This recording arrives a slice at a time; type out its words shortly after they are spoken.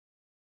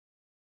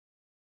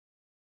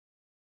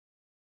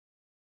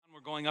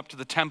were going up to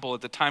the temple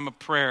at the time of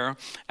prayer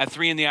at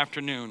 3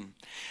 p.m.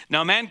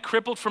 Now a man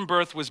crippled from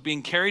birth was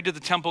being carried to the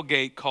temple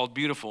gate called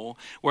Beautiful,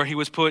 where he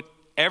was put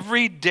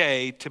every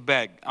day to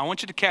beg. I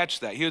want you to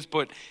catch that. He was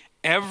put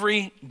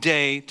every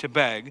day to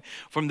beg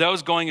from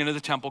those going into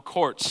the temple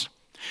courts.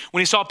 When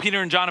he saw Peter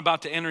and John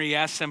about to enter, he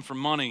asked them for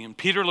money. And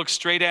Peter looked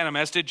straight at him,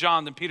 as did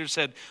John. Then Peter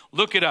said,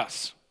 "Look at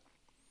us."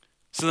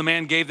 So the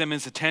man gave them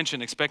his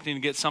attention, expecting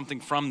to get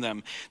something from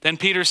them. Then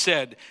Peter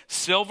said,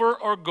 "Silver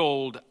or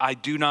gold I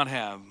do not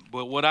have,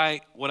 but what I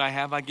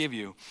have I give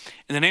you.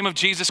 In the name of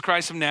Jesus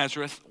Christ of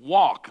Nazareth,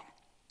 walk."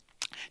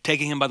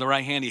 Taking him by the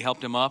right hand, he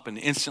helped him up, and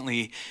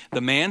instantly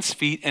the man's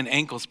feet and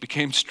ankles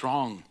became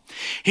strong.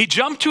 He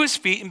jumped to his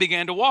feet and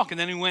began to walk, and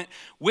then he went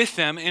with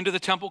them into the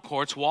temple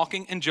courts,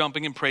 walking and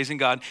jumping and praising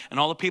God. And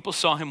all the people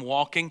saw him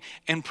walking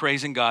and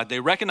praising God. They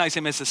recognized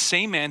him as the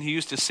same man who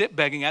used to sit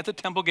begging at the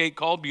temple gate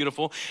called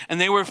Beautiful, and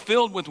they were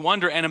filled with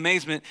wonder and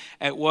amazement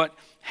at what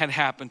had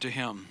happened to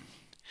him.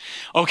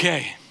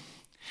 Okay,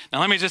 now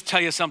let me just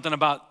tell you something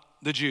about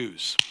the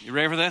Jews. You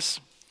ready for this?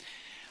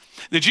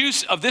 The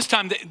Jews of this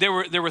time, there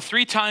were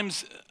 3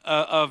 times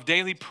of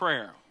daily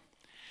prayer.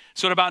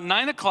 So at about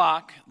 9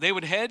 o'clock, they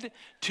would head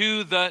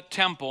to the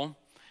temple.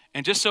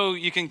 And just so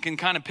you can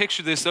kind of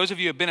picture this, those of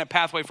you who have been at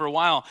Pathway for a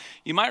while,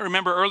 you might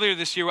remember earlier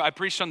this year I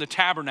preached on the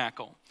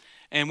tabernacle.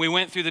 And we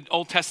went through the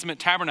Old Testament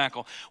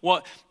tabernacle.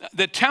 Well,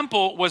 the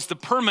temple was the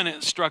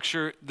permanent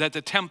structure that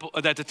the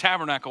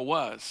tabernacle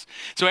was.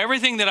 So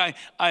everything that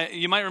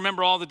you might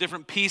remember all the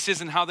different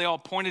pieces and how they all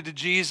pointed to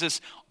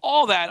Jesus,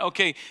 all that.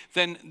 Okay,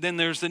 then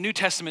there's the New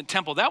Testament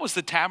temple. That was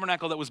the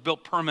tabernacle that was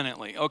built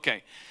permanently.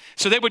 Okay,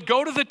 so they would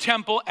go to the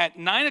temple at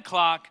 9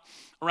 o'clock,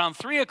 around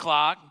 3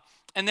 o'clock,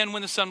 and then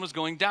when the sun was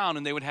going down,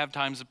 and they would have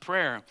times of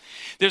prayer.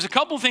 There's a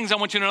couple things I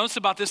want you to notice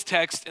about this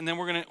text, and then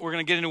we're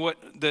gonna get into what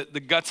the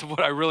guts of what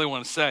I really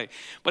want to say.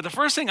 But the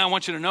first thing I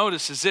want you to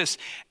notice is this: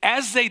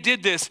 as they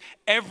did this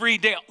every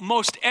day,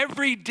 most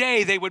every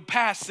day, they would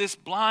pass this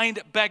blind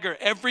beggar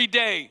every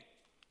day.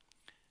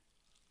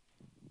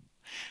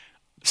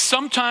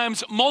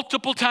 Sometimes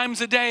multiple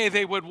times a day,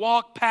 they would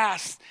walk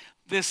past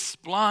this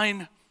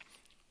blind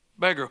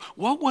beggar.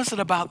 What was it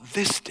about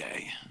this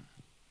day?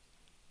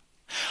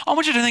 I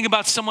want you to think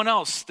about someone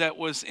else that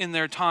was in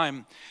their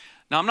time.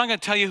 Now, I'm not going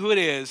to tell you who it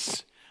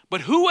is,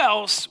 but who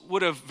else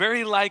would have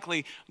very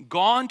likely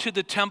gone to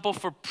the temple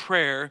for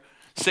prayer,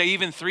 say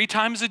even 3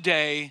 times a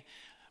day,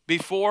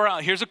 before,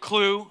 here's a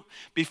clue,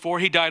 before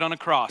he died on a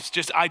cross.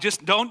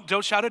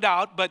 Don't shout it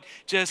out, but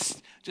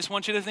just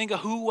want you to think of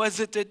who was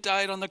it that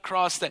died on the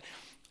cross.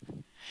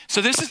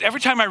 So this is,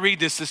 every time I read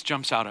this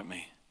jumps out at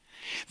me.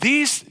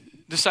 These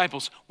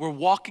disciples were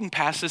walking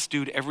past this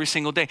dude every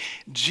single day.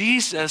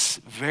 Jesus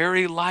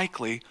very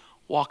likely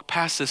walked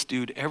past this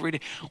dude every day.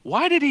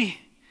 Why did he?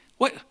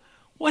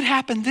 What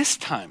happened this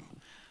time?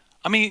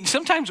 I mean,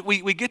 sometimes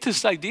we get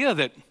this idea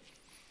that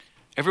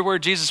everywhere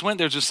Jesus went,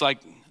 there's just like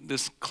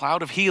this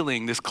cloud of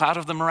healing, this cloud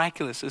of the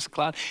miraculous, this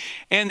cloud.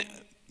 And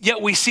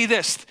yet we see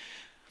this.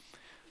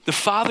 The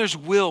Father's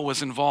will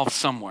was involved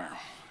somewhere.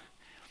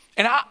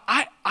 And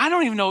I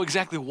don't even know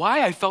exactly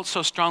why I felt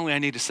so strongly I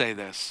need to say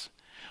this.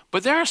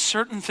 But there are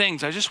certain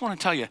things, I just want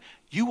to tell you,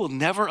 you will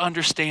never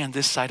understand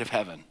this side of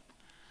heaven.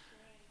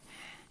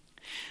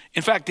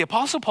 In fact, the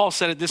Apostle Paul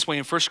said it this way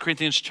in 1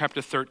 Corinthians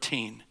chapter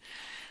 13.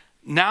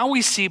 Now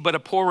we see but a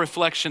poor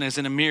reflection as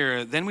in a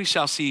mirror, then we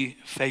shall see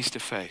face to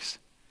face.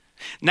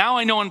 Now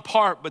I know in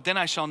part, but then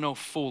I shall know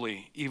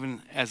fully,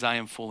 even as I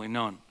am fully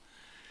known.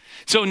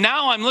 So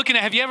now I'm looking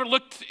at, have you ever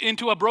looked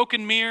into a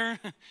broken mirror?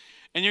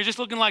 And you're just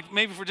looking like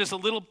maybe for just a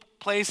little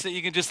place that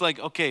you can just like,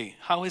 okay,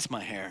 how is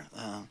my hair?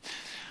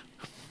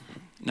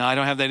 No, I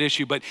don't have that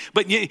issue, but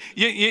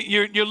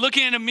you're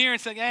looking in a mirror and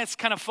it's like, it's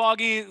kind of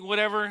foggy,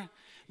 whatever.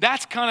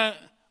 That's kind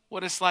of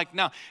what it's like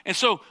now. And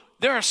so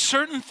there are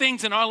certain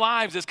things in our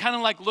lives that's kind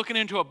of like looking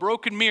into a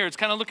broken mirror. It's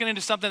kind of looking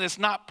into something that's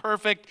not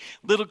perfect,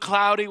 little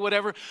cloudy,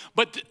 whatever.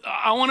 But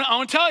I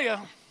want to tell you,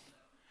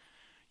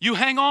 you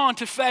hang on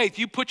to faith.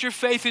 You put your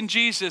faith in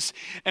Jesus.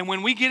 And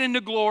when we get into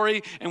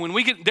glory, and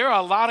there are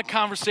a lot of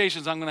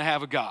conversations I'm going to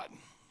have with God.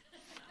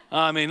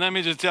 I mean, let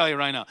me just tell you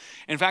right now.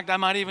 In fact, I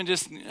might even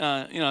just,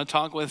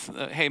 talk with,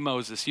 hey,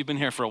 Moses, you've been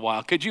here for a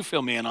while. Could you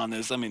fill me in on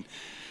this? I mean,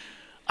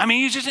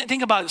 you just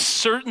think about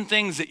certain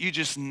things that you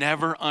just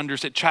never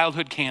understood.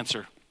 Childhood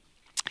cancer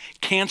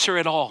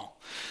at all.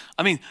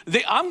 I mean,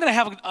 I want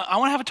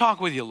to have a talk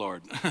with you,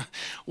 Lord.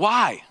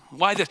 Why?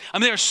 Why this? I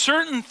mean, there are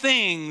certain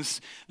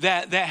things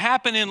that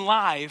happen in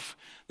life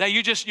that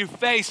you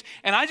face.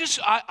 And I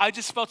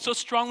just felt so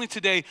strongly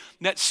today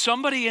that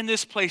somebody in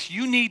this place,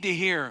 you need to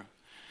hear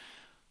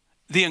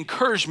the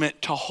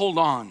encouragement to hold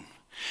on,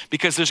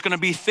 because there's going to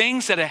be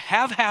things that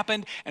have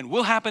happened and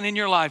will happen in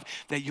your life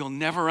that you'll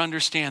never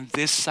understand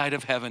this side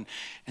of heaven.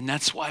 And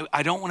that's why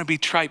I don't want to be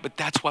trite, but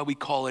that's why we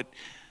call it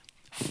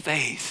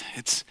faith.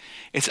 It's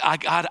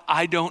God,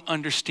 I don't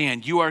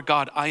understand. You are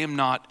God, I am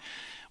not,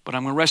 but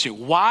I'm going to rescue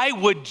you. Why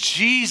would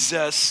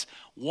Jesus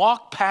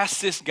walk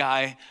past this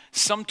guy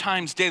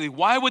sometimes daily?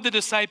 Why would the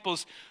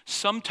disciples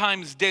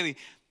sometimes daily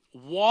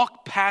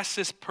walk past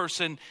this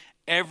person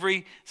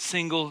every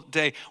single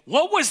day.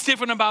 What was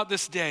different about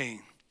this day?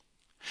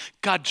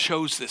 God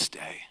chose this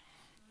day.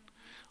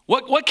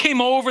 What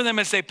came over them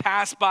as they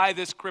passed by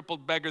this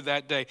crippled beggar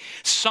that day?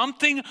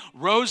 Something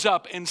rose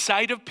up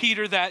inside of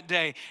Peter that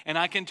day, and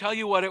I can tell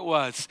you what it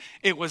was.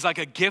 It was like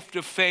a gift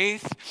of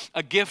faith,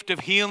 a gift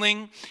of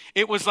healing.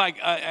 It was like,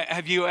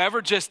 have you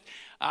ever just,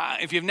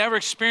 if you've never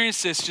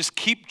experienced this, just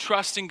keep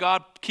trusting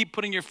God, keep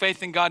putting your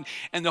faith in God,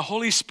 and the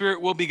Holy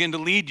Spirit will begin to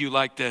lead you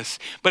like this.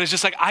 But it's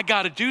just like, I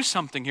got to do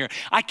something here.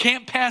 And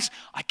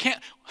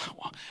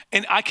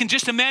I can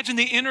just imagine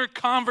the inner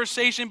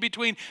conversation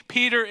between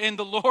Peter and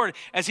the Lord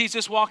as he's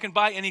just walking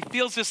by, and he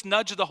feels this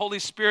nudge of the Holy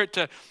Spirit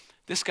to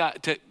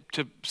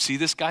see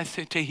this guy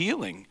to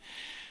healing.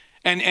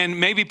 And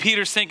maybe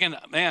Peter's thinking,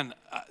 man,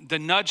 the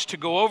nudge to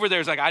go over there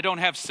is like, I don't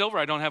have silver,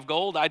 I don't have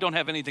gold, I don't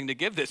have anything to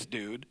give this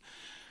dude.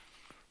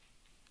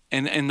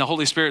 And the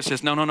Holy Spirit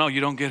says, no, you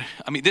don't get it.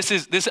 I mean,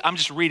 this, I'm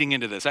just reading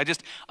into this. I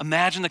just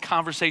imagine the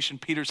conversation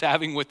Peter's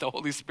having with the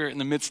Holy Spirit in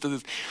the midst of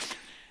this.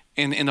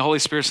 And the Holy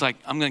Spirit's like,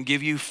 I'm going to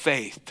give you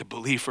faith to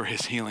believe for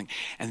his healing.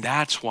 And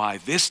that's why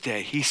this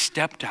day he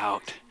stepped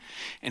out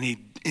and he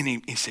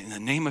said, in the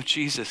name of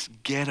Jesus,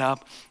 get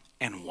up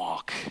and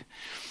walk.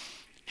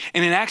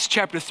 And in Acts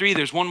chapter 3,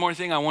 there's one more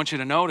thing I want you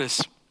to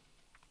notice.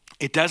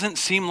 It doesn't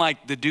seem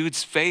like the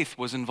dude's faith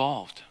was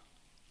involved.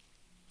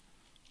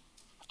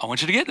 I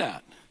want you to get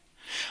that.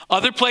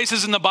 Other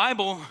places in the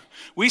Bible,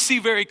 we see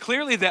very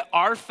clearly that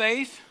our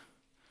faith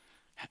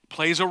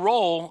plays a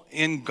role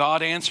in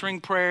God answering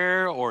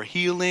prayer or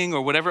healing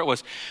or whatever it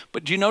was.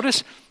 But do you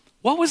notice,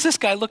 what was this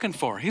guy looking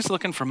for? He's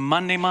looking for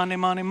money.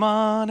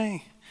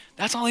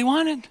 That's all he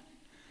wanted.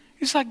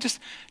 He's like, just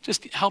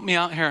help me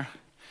out here.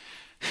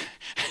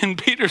 And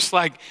Peter's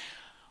like,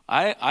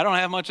 I don't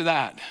have much of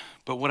that,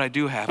 but what I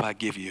do have, I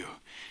give you.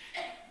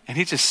 And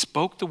he just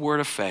spoke the word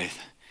of faith.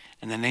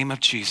 In the name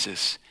of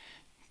Jesus,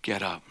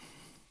 get up.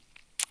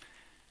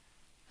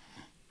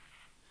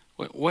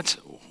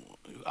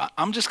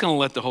 I'm just going to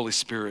let the Holy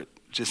Spirit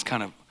just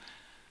kind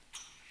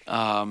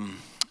of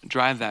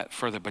drive that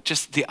further. But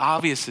just the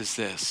obvious is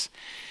this,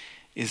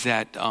 is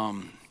that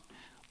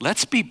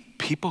let's be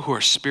people who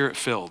are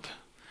Spirit-filled.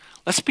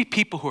 Let's be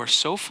people who are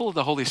so full of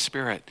the Holy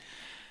Spirit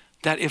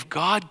that if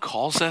God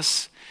calls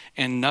us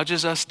and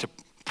nudges us to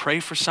pray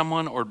for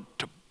someone or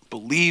to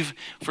believe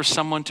for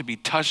someone to be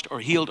touched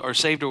or healed or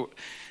saved or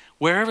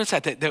wherever it's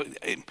at,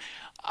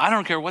 I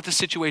don't care what the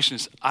situation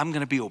is, I'm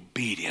going to be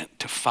obedient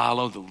to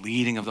follow the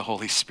leading of the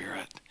Holy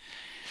Spirit.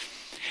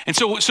 And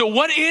so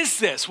what is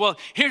this? Well,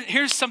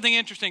 here's something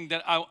interesting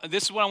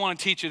this is what I want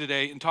to teach you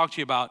today and talk to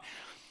you about.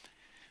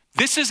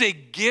 This is a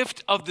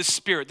gift of the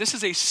Spirit. This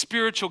is a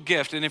spiritual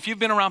gift. And if you've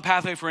been around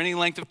Pathway for any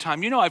length of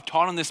time, you know I've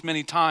taught on this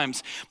many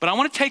times. But I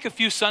want to take a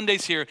few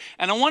Sundays here,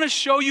 and I want to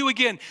show you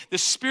again the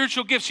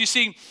spiritual gifts. You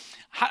see,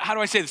 how do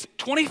I say this?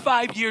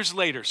 25 years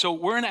later. So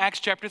we're in Acts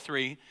chapter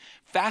 3.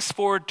 Fast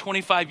forward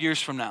 25 years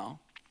from now,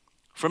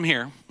 from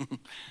here,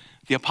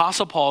 the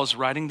Apostle Paul is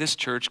writing to this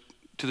church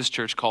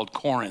called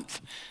Corinth.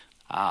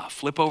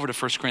 Flip over to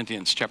 1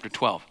 Corinthians chapter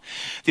 12.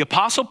 The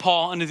Apostle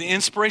Paul, under the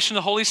inspiration of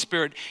the Holy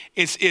Spirit,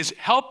 is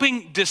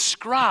helping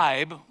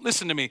describe,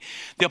 listen to me,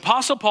 the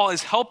Apostle Paul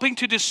is helping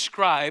to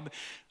describe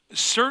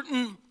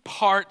certain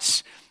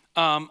parts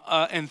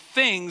and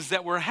things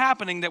that were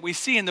happening that we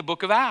see in the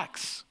book of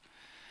Acts.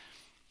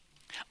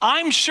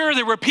 I'm sure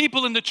there were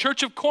people in the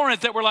church of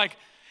Corinth that were like,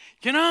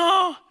 you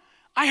know,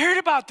 I heard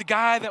about the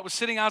guy that was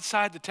sitting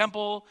outside the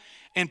temple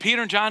and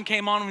Peter and John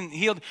came on and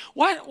healed.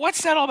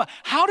 What's that all about?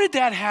 How did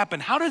that happen?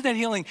 How did that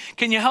healing?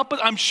 Can you help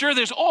us? I'm sure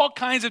there's all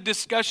kinds of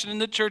discussion in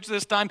the church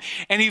this time.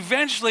 And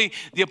eventually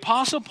the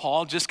Apostle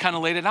Paul just kind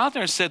of laid it out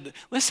there and said,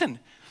 listen,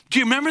 do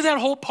you remember that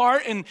whole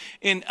part in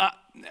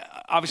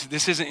obviously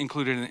this isn't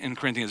included in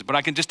Corinthians, but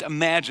I can just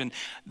imagine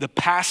the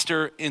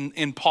pastor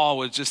in Paul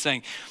was just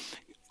saying,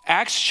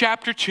 Acts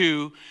chapter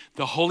 2,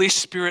 the Holy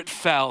Spirit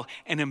fell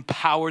and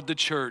empowered the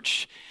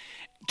church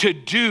to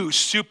do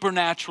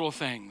supernatural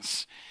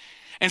things.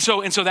 And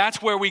so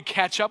that's where we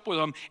catch up with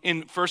them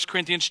in 1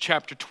 Corinthians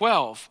chapter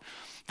 12.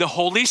 The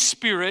Holy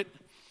Spirit,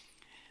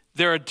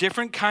 there are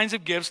different kinds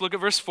of gifts. Look at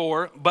verse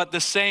 4, but the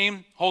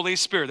same Holy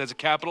Spirit, that's a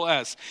capital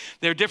S.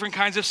 There are different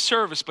kinds of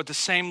service, but the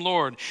same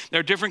Lord. There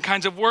are different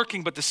kinds of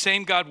working, but the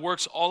same God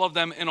works all of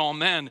them in all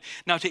men.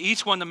 Now to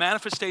each one, the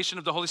manifestation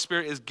of the Holy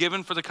Spirit is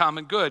given for the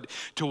common good.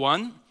 To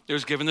one,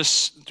 there's given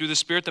this through the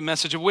Spirit the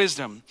message of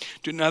wisdom.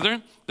 To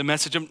another, the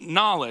message of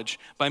knowledge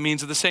by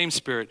means of the same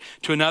Spirit.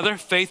 To another,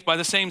 faith by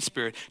the same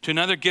Spirit. To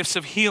another, gifts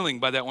of healing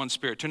by that one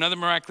Spirit. To another,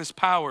 miraculous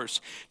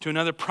powers. To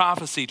another,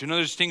 prophecy. To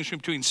another, distinguishing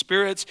between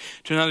spirits.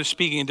 To another,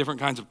 speaking in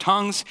different kinds of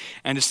tongues.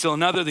 And to still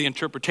another, the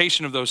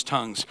interpretation of those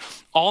tongues.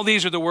 All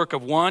these are the work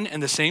of one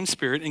and the same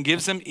Spirit, and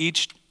gives them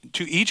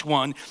to each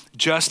one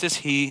just as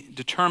he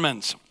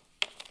determines.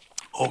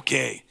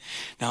 Okay,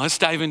 now let's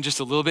dive in just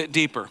a little bit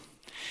deeper.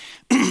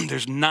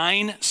 There's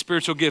 9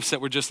 spiritual gifts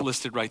that were just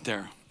listed right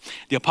there.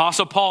 The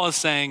Apostle Paul is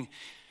saying,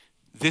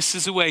 this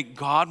is the way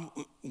God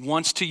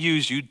wants to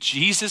use you.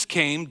 Jesus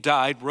came,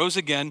 died, rose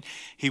again.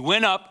 He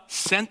went up,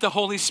 sent the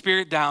Holy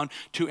Spirit down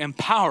to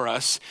empower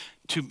us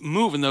to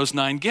move in those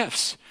 9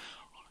 gifts.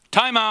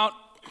 Time out.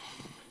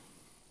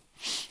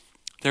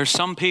 There's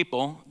some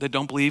people that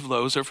don't believe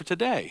those are for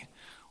today.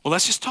 Well,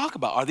 let's just talk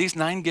about, are these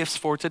 9 gifts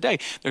for today?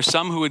 There's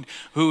some who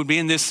would be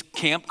in this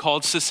camp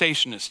called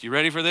cessationists. You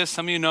ready for this?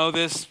 Some of you know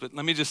this, but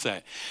let me just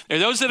say. There are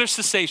those that are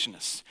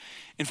cessationists.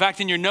 In fact,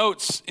 in your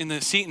notes, in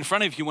the seat in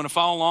front of you, if you want to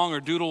follow along or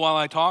doodle while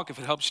I talk, if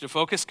it helps you to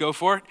focus, go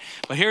for it.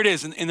 But here it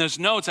is. In those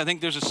notes, I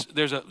think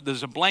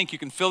there's a blank. You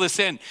can fill this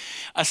in.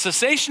 A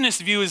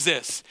cessationist view is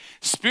this.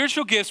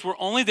 Spiritual gifts were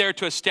only there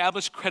to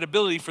establish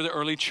credibility for the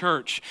early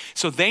church.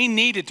 So they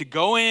needed to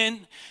go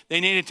in. They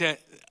needed to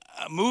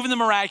move in the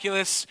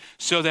miraculous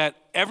so that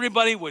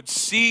everybody would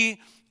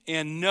see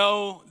and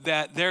know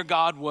that their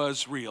God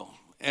was real.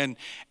 And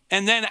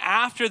then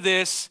after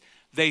this,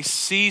 they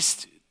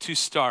ceased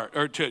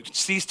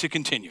to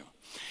continue.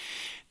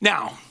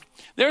 Now,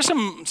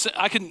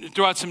 I can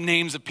throw out some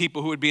names of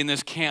people who would be in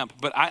this camp,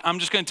 but I'm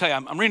just going to tell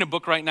you, I'm reading a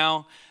book right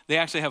now. They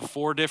actually have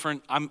 4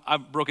 different, I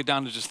broke it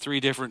down to just 3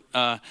 different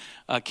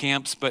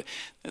camps, but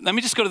let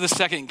me just go to the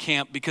second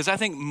camp because I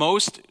think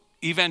most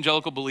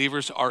evangelical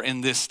believers are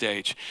in this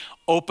stage,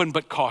 open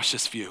but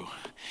cautious view.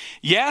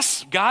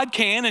 Yes, God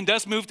can and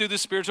does move through the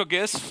spiritual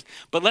gifts,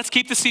 but let's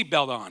keep the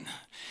seatbelt on.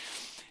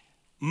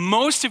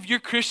 Most of your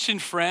Christian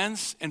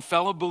friends and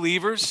fellow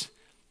believers,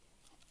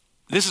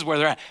 this is where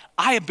they're at.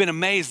 I have been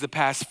amazed the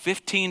past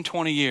 15,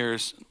 20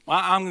 years,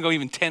 I'm going to go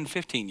even 10,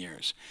 15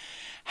 years,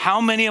 how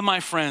many of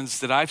my friends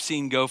that I've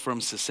seen go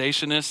from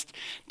cessationist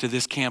to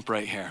this camp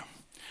right here.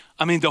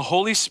 I mean, the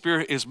Holy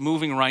Spirit is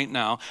moving right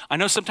now. I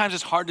know sometimes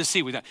it's hard to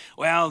see.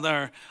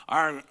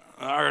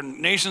 Our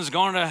nation's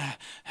going to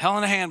hell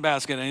in a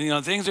handbasket,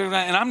 and things are.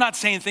 And I'm not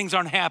saying things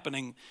aren't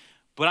happening,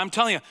 but I'm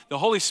telling you, the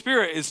Holy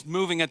Spirit is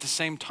moving at the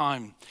same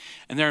time.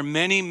 And there are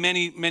many,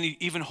 many, many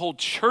even whole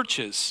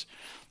churches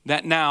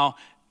that now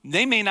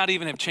they may not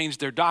even have changed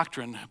their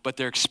doctrine, but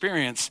their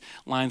experience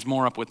lines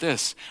more up with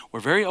this.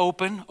 We're very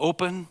open,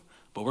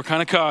 but we're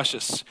kind of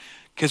cautious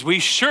because we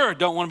sure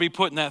don't want to be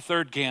put in that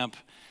third camp.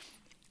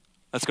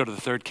 Let's go to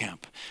the third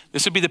camp.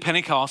 This would be the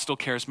Pentecostal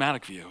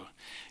charismatic view.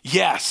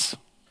 Yes,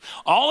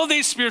 all of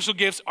these spiritual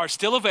gifts are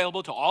still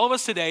available to all of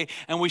us today,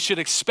 and we should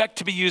expect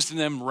to be used in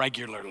them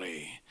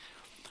regularly.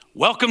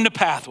 Welcome to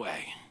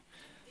Pathway.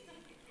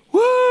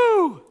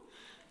 Woo!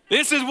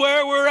 This is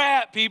where we're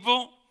at,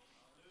 people.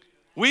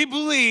 We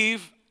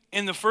believe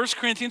in the 1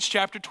 Corinthians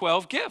chapter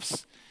 12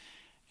 gifts,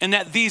 and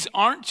that these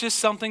aren't just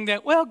something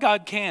that, well,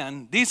 God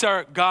can. These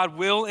are God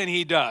will and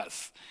he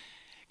does.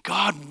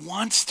 God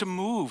wants to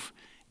move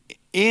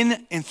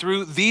in and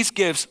through these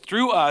gifts,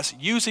 through us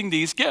using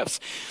these gifts.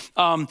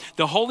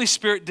 The Holy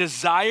Spirit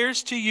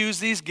desires to use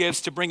these gifts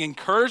to bring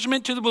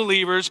encouragement to the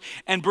believers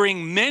and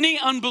bring many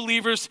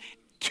unbelievers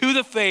to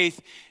the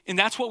faith, and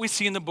that's what we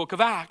see in the book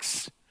of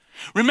Acts.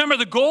 Remember,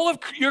 the goal of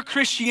your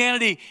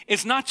Christianity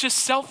is not just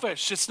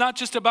selfish. It's not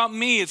just about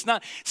me. It's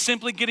not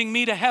simply getting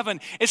me to heaven.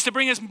 It's to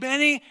bring as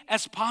many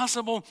as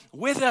possible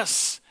with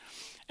us.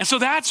 And so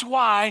that's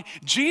why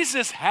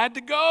Jesus had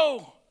to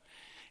go.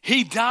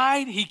 He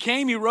died, he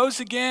came, he rose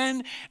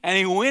again, and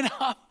he went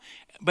up,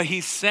 but he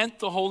sent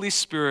the Holy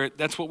Spirit.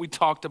 That's what we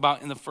talked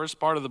about in the first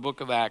part of the book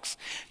of Acts,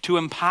 to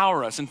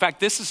empower us. In fact,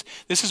 this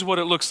is what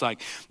it looks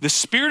like. The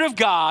Spirit of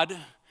God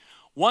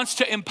wants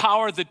to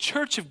empower the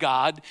church of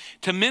God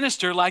to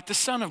minister like the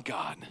Son of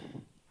God.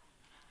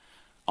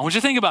 I want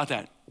you to think about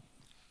that.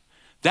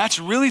 That's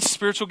really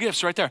spiritual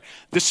gifts right there.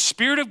 The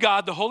Spirit of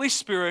God, the Holy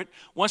Spirit,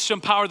 wants to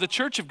empower the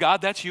church of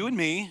God, that's you and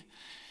me,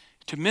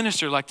 to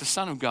minister like the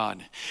Son of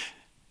God.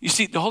 You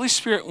see, the Holy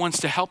Spirit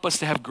wants to help us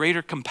to have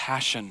greater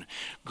compassion,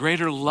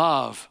 greater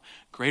love,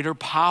 greater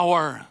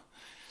power,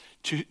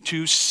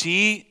 to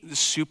see the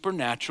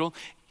supernatural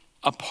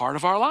a part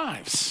of our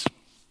lives.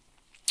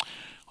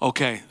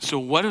 Okay, so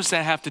what does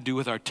that have to do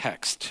with our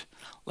text?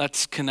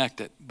 Let's connect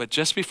it. But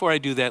just before I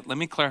do that, let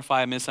me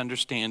clarify a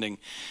misunderstanding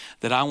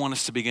that I want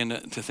us to begin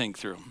to think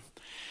through.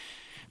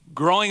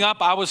 Growing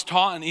up, I was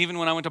taught, and even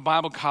when I went to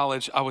Bible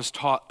college, I was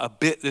taught a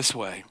bit this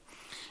way.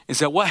 Is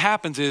that what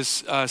happens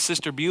is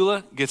Sister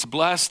Beulah gets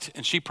blessed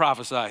and she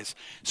prophesies.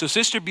 So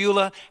Sister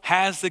Beulah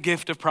has the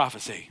gift of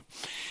prophecy.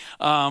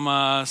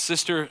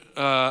 Brother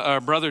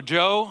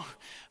Joe,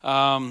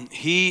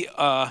 he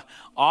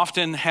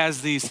often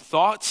has these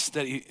thoughts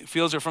that he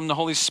feels are from the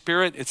Holy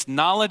Spirit. It's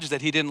knowledge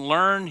that he didn't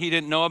learn, he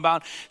didn't know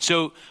about.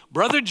 So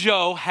Brother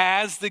Joe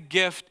has the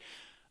gift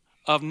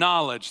of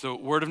knowledge, the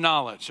word of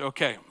knowledge.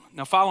 Okay,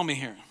 now follow me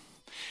here.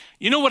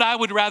 You know what I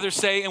would rather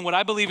say, and what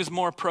I believe is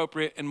more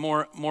appropriate and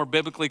more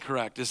biblically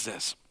correct is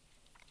this.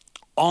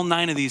 All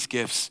 9 of these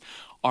gifts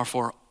are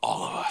for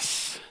all of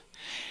us.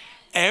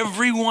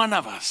 Every one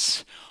of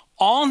us.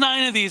 All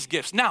 9 of these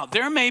gifts. Now,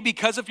 there may,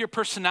 because of your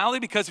personality,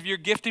 because of your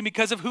gifting,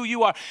 because of who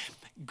you are,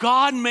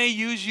 God may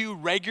use you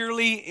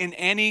regularly in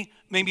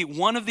maybe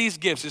one of these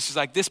gifts. This is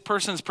like this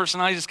person's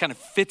personality just kind of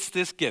fits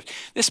this gift.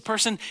 This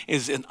person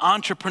is an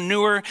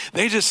entrepreneur.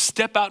 They just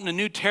step out into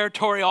new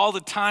territory all the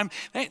time.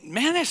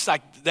 It's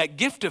like that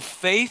gift of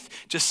faith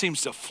just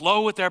seems to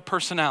flow with their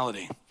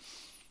personality.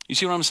 You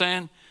see what I'm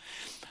saying?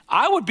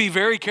 I would be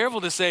very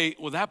careful to say,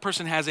 well, that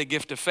person has a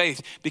gift of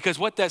faith, because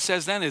what that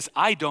says then is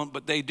I don't,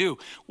 but they do.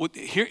 Well,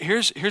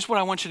 here's what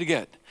I want you to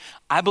get.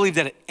 I believe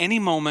that at any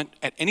moment,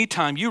 at any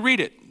time, you read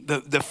it,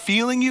 the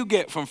feeling you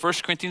get from 1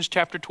 Corinthians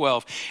chapter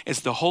 12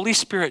 is the Holy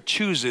Spirit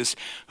chooses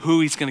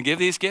who he's going to give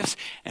these gifts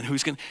and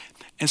who's going to.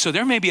 And so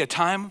there may be a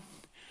time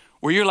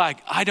where you're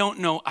like, I don't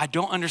know, I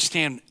don't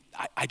understand.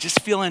 I just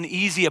feel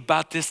uneasy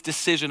about this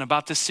decision,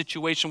 about this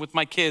situation with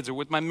my kids or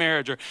with my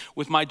marriage or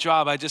with my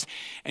job.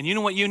 And you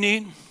know what you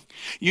need?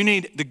 You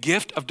need the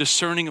gift of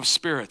discerning of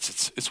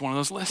spirits. It's one of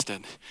those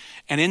listed.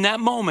 And in that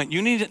moment,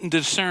 you need to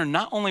discern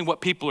not only what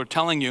people are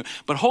telling you,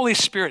 but Holy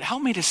Spirit,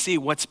 help me to see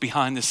what's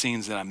behind the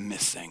scenes that I'm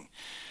missing.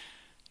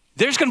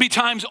 There's going to be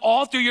times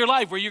all through your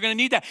life where you're going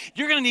to need that.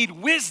 You're going to need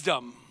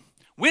wisdom.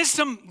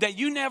 Wisdom that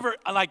you never,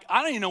 I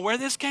don't even know where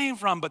this came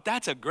from, but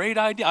that's a great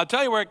idea. I'll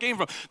tell you where it came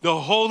from. The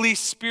Holy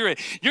Spirit.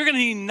 You're going to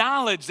need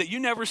knowledge that you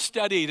never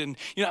studied. And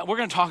we're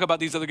going to talk about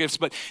these other gifts,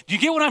 but do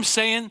you get what I'm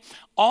saying?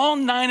 All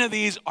 9 of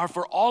these are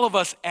for all of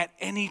us at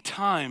any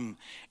time.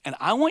 And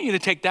I want you to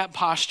take that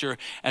posture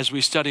as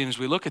we study and as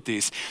we look at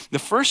these. The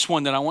first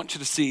one that I want you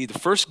to see, the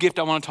first gift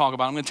I want to talk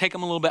about, I'm going to take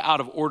them a little bit out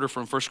of order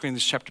from 1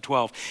 Corinthians chapter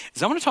 12,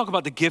 is I want to talk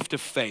about the gift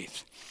of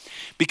faith.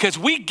 Because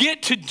we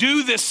get to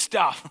do this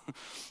stuff.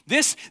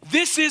 This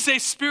is a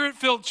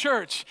spirit-filled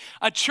church,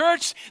 a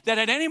church that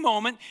at any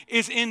moment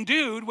is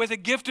endued with a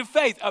gift of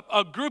faith,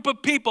 a group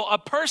of people, a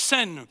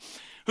person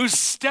who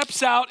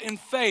steps out in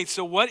faith.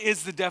 So what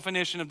is the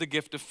definition of the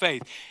gift of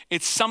faith?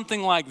 It's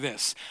something like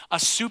this: a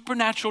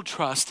supernatural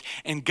trust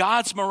in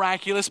God's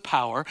miraculous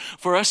power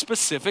for a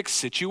specific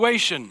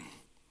situation.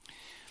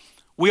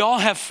 We all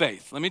have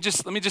faith. Let me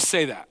just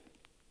say that.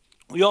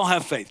 We all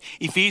have faith.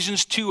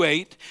 Ephesians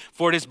 2:8,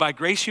 for it is by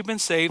grace you've been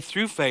saved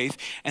through faith,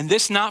 and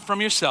this not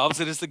from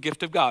yourselves, it is the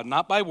gift of God,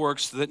 not by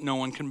works, so that no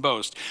one can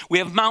boast. We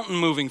have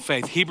mountain-moving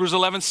faith. Hebrews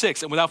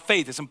 11:6, and without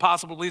faith it's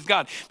impossible to please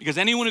God, because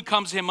anyone who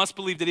comes to him must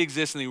believe that he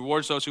exists, and he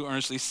rewards those who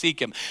earnestly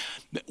seek him.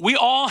 We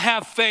all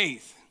have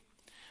faith.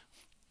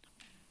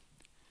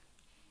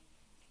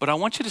 But I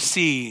want you to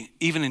see,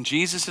 even in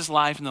Jesus'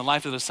 life and the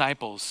life of the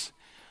disciples,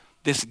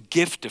 this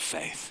gift of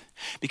faith.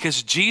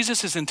 Because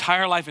Jesus'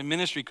 entire life and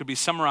ministry could be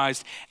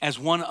summarized as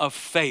one of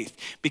faith,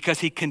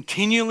 because he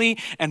continually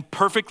and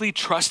perfectly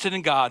trusted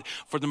in God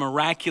for the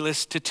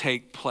miraculous to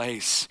take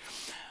place.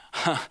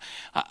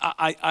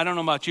 I don't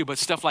know about you, but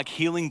stuff like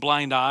healing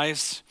blind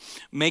eyes,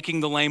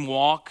 making the lame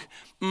walk,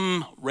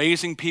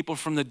 raising people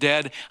from the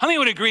dead. How many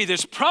would agree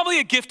there's probably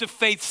a gift of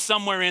faith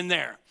somewhere in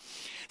there?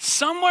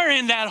 Somewhere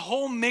in that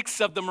whole mix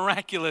of the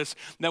miraculous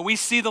that we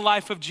see the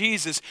life of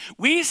Jesus,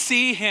 we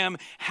see him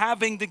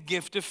having the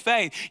gift of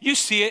faith. You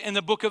see it in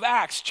the book of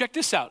Acts. Check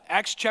this out,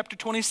 Acts chapter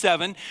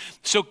 27.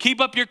 So keep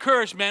up your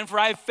courage, man, for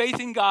I have faith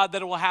in God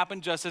that it will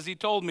happen just as he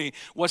told me.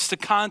 What's the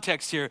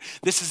context here?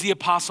 This is the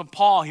Apostle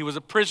Paul. He was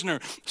a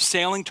prisoner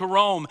sailing to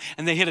Rome,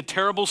 and they hit a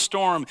terrible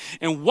storm.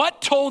 And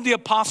what told the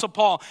Apostle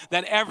Paul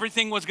that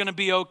everything was going to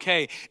be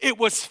okay? It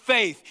was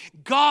faith.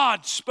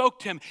 God spoke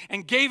to him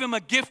and gave him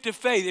a gift of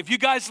faith. If you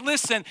guys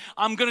listen,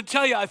 I'm going to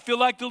tell you, I feel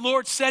like the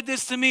Lord said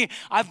this to me.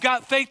 I've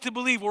got faith to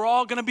believe we're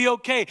all going to be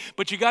okay,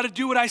 but you got to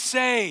do what I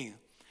say.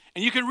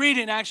 And you can read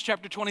it in Acts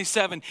chapter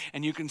 27,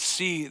 and you can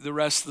see the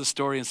rest of the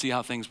story and see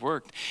how things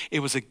worked. It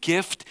was a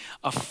gift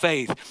of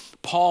faith.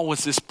 Paul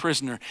was this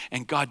prisoner,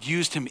 and God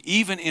used him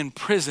even in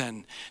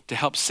prison to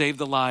help save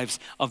the lives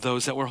of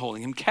those that were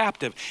holding him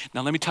captive.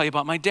 Now, let me tell you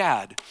about my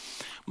dad.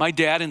 My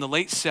dad in the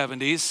late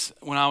 70s,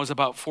 when I was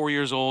about 4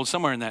 years old,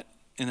 somewhere in that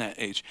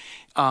age,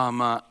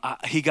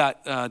 he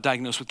got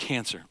diagnosed with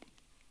cancer.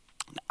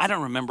 I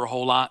don't remember a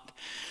whole lot,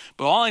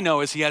 but all I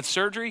know is he had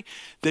surgery.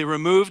 They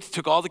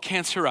took all the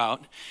cancer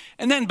out.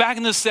 And then back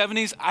in the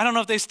 70s, I don't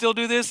know if they still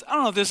do this. I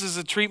don't know if this is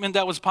a treatment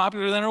that was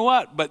popular then or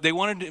what, but they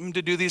wanted him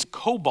to do these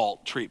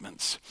cobalt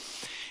treatments.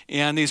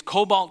 And these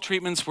cobalt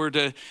treatments were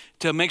to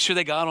make sure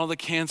they got all the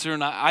cancer.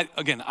 And I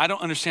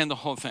don't understand the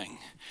whole thing.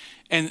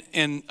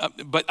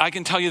 But I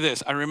can tell you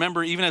this. I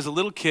remember even as a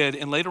little kid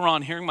and later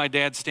on hearing my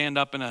dad stand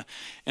up in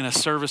a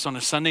service on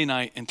a Sunday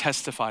night and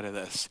testify to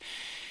this.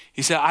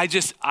 He said,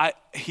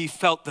 he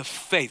felt the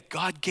faith.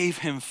 God gave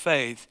him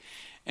faith,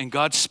 and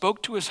God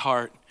spoke to his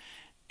heart,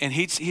 and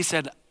he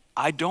said,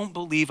 I don't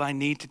believe I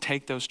need to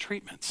take those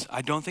treatments.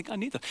 I don't think I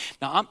need them.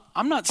 Now,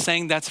 I'm not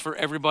saying that's for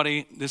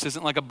everybody. This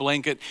isn't like a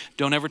blanket.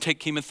 Don't ever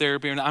take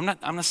chemotherapy. I'm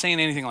not saying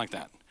anything like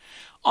that.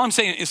 All I'm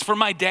saying is for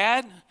my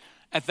dad,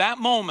 at that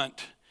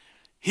moment,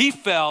 he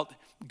felt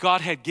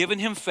God had given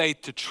him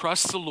faith to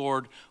trust the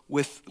Lord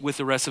with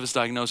the rest of his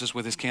diagnosis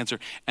with his cancer,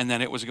 and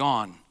then it was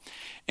gone.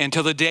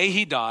 Until the day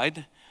he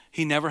died,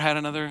 he never had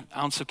another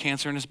ounce of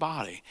cancer in his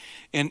body.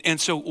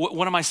 And so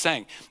what am I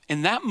saying?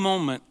 In that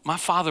moment, my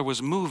father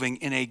was moving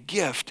in a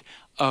gift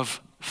of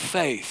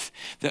faith.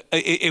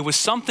 It was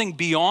something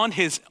beyond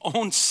his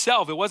own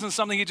self. It wasn't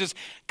something he just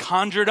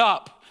conjured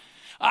up.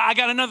 I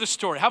got another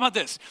story. How about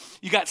this?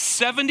 You got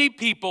 70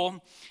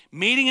 people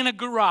meeting in a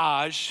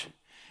garage,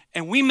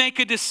 and we make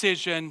a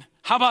decision.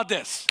 How about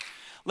this?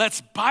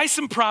 Let's buy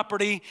some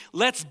property.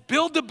 Let's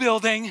build the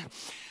building.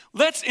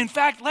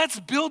 Let's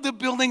build the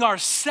building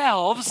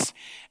ourselves.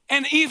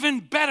 And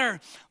even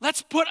better,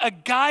 let's put a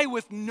guy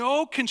with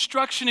no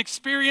construction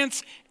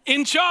experience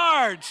in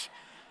charge.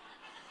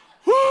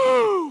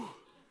 Woo!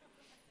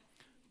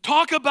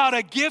 Talk about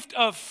a gift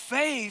of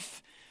faith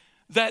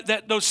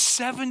that those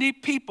 70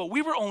 people,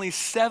 we were only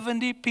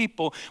 70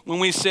 people when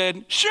we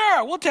said,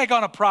 sure, we'll take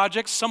on a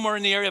project somewhere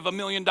in the area of $1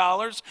 million.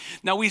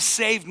 Now we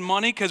saved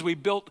money because we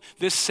built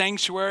this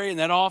sanctuary and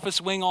that office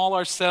wing all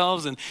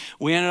ourselves, and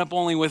we ended up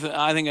only with,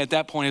 I think at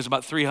that point it was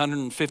about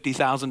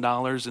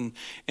 $350,000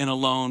 in a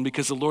loan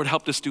because the Lord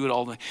helped us do it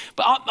all.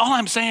 But all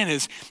I'm saying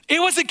is, it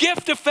was a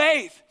gift of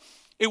faith.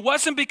 It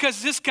wasn't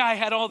because this guy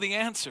had all the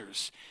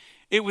answers.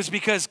 It was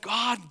because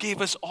God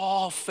gave us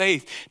all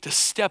faith to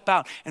step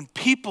out, and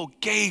people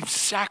gave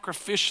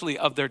sacrificially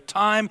of their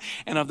time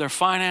and of their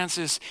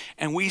finances.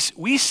 And we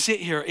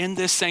sit here in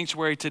this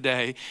sanctuary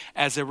today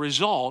as a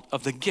result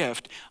of the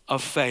gift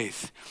of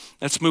faith.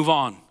 Let's move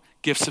on.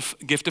 Gift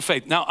of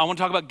faith. Now I want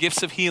to talk about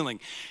gifts of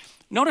healing.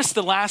 Notice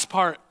the last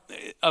part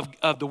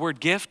of the word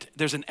gift.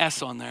 There's an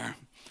S on there.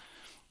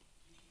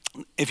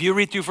 If you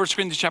read through 1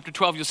 Corinthians chapter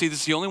 12, you'll see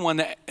this is the only one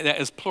that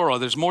is plural.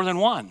 There's more than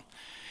one.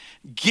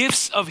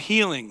 Gifts of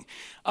healing.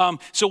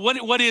 So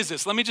what is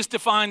this? Let me just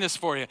define this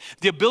for you.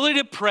 The ability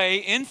to pray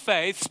in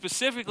faith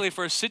specifically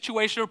for a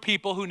situation or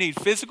people who need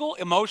physical,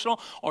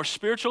 emotional, or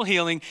spiritual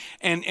healing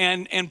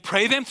and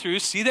pray them through,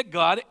 see that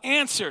God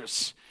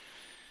answers.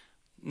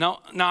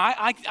 Now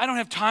I don't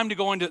have time to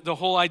go into the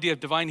whole idea of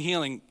divine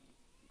healing,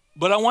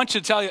 but I want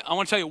to tell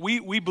you,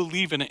 we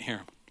believe in it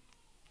here.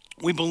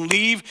 We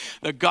believe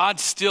that God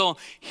still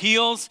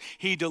heals,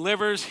 he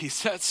delivers, he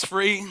sets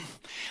free.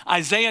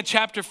 Isaiah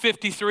chapter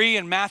 53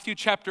 and Matthew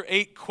chapter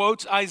 8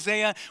 quotes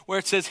Isaiah where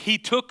it says, he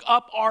took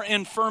up our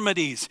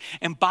infirmities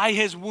and by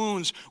his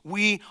wounds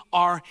we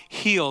are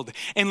healed.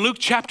 In Luke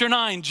chapter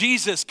 9,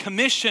 Jesus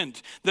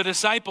commissioned the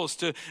disciples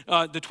the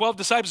 12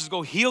 disciples to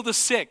go heal the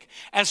sick.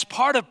 As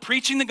part of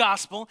preaching the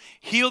gospel,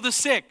 heal the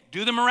sick,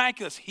 do the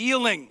miraculous,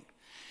 healing.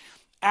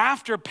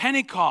 After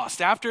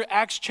Pentecost, after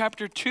Acts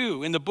chapter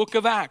 2, in the book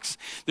of Acts,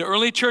 the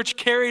early church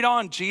carried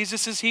on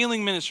Jesus'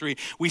 healing ministry.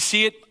 We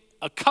see it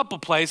a couple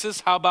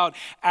places. How about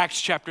Acts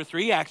chapter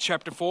 3, Acts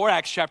chapter 4,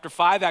 Acts chapter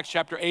 5, Acts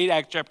chapter 8,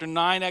 Acts chapter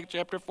 9, Acts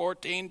chapter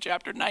 14,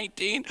 chapter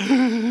 19.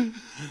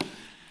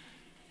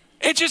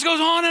 It just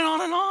goes on and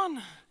on and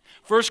on.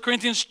 1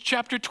 Corinthians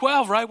chapter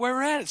 12, right where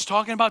we're at. It's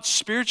talking about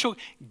spiritual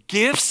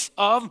gifts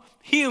of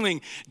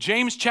healing.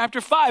 James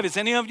chapter 5, is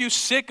any of you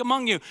sick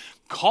among you?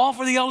 Call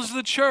for the elders of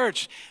the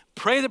church.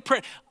 Pray the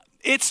prayer.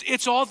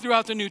 It's all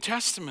throughout the New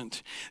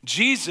Testament.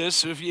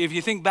 Jesus, if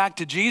you think back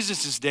to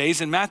Jesus'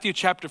 days, in Matthew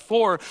chapter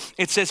 4,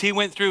 it says he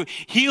went through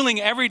healing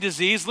every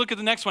disease. Look at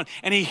the next one.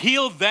 And he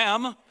healed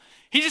them.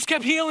 He just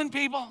kept healing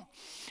people.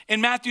 In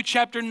Matthew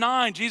chapter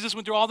 9, Jesus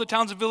went through all the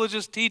towns and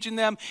villages teaching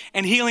them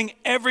and healing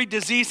every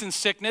disease and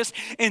sickness.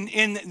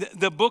 In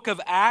the book of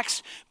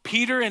Acts,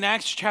 Peter in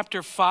Acts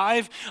chapter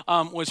 5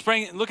 was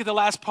praying. Look at the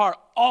last part.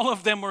 All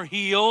of them were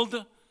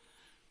healed.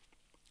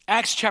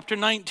 Acts chapter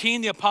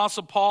 19, the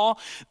Apostle Paul,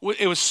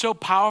 it was so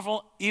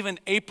powerful, even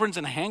aprons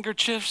and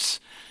handkerchiefs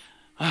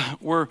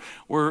were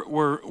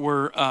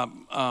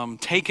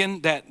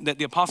taken that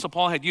the Apostle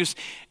Paul had used,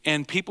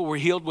 and people were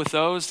healed with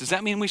those. Does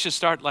that mean we should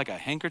start like a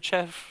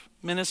handkerchief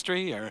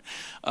ministry or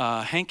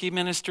hanky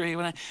ministry?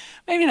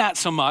 Maybe not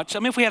so much. I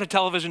mean, if we had a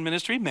television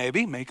ministry,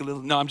 maybe make a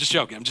little. No, I'm just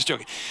joking.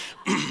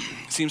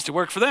 Seems to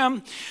work for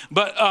them.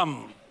 But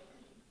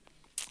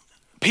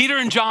Peter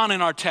and John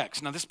in our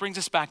text. Now, this brings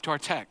us back to our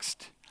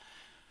text.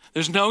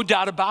 There's no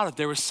doubt about it.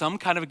 There was some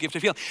kind of a gift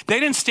of healing. They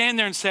didn't stand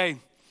there and say,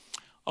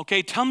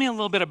 okay, tell me a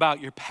little bit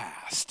about your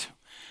past.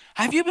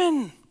 You've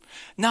been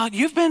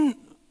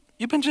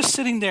just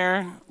sitting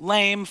there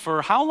lame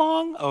for how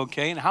long?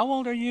 Okay, and how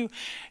old are you?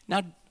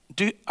 Now,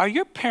 are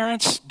your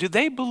parents, do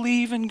they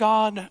believe in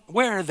God?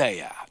 Where are they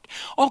at?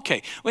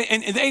 Okay,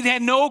 and they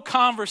had no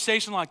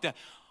conversation like that.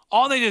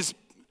 All they did is,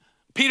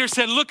 Peter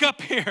said, look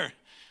up here.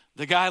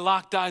 The guy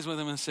locked eyes with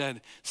him and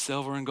said,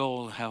 silver and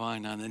gold have I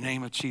none. In the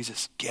name of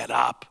Jesus, get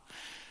up.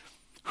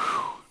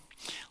 Whew.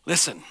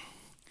 Listen,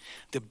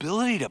 the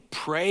ability to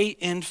pray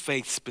in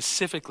faith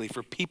specifically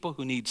for people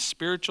who need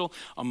spiritual,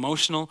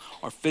 emotional,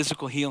 or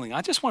physical healing.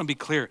 I just want to be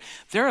clear.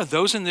 There are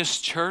those in this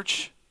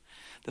church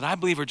that I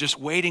believe are just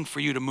waiting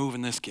for you to move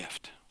in this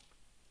gift.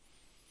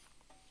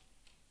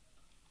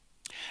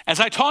 As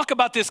I talk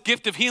about this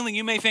gift of healing,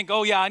 you may think,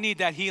 oh yeah, I need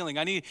that healing.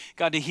 I need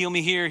God to heal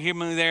me here, heal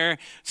me there,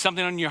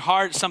 something in your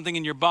heart, something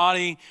in your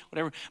body,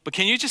 whatever. But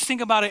can you just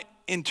think about it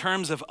in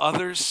terms of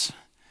others?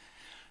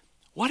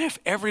 What if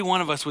every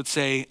one of us would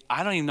say,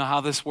 I don't even know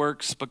how this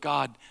works, but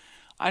God,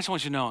 I just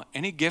want you to know,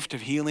 any gift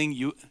of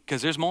healing,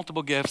 because there's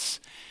multiple gifts,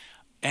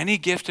 any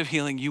gift of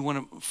healing you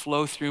want to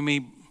flow through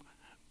me,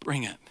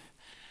 bring it.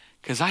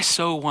 Because I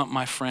so want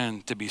my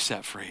friend to be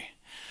set free.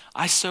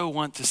 I so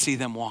want to see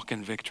them walk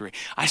in victory.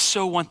 I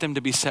so want them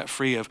to be set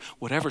free of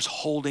whatever's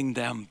holding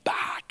them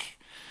back.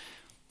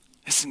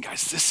 Listen,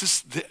 guys,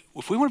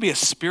 if we want to be a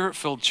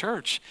spirit-filled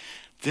church,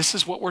 this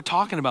is what we're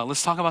talking about.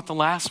 Let's talk about the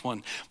last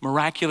one,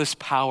 miraculous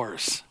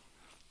powers.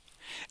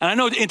 And I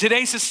know in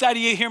today's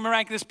society, you hear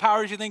miraculous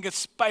powers, you think of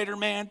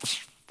Spider-Man,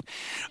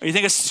 or you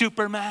think of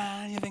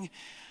Superman, you think,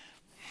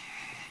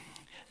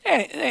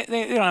 hey,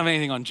 they don't have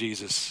anything on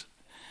Jesus.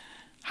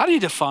 How do you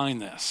define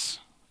this?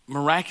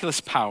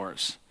 Miraculous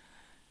powers.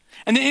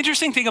 And the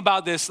interesting thing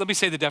about this, let me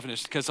say the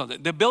definition, because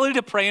the ability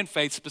to pray in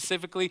faith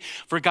specifically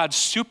for God's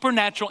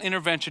supernatural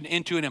intervention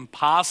into an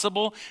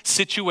impossible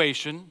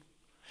situation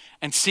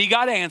and see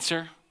God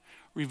answer,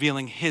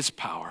 revealing his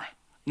power.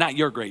 Not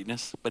your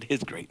greatness, but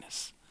his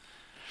greatness.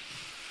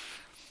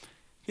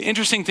 The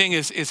interesting thing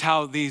is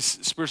how these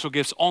spiritual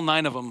gifts, all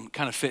 9 of them,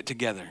 kind of fit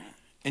together.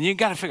 And you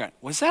got to figure out,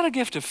 was that a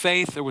gift of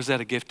faith, or was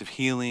that a gift of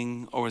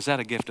healing, or was that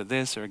a gift of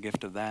this or a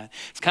gift of that?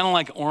 It's kind of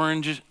like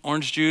orange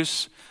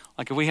juice.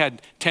 Like if we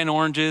had 10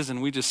 oranges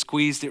and we just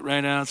squeezed it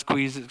right out,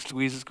 squeeze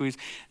it,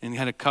 and you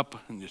had a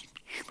cup and just,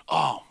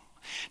 oh.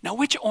 Now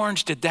which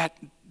orange did that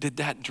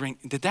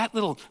drink, did that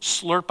little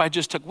slurp I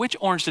just took, which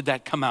orange did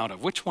that come out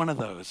of? Which one of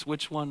those?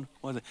 Which one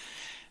was it?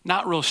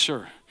 Not real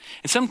sure.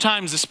 And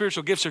sometimes the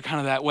spiritual gifts are kind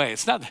of that way.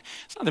 It's not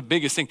the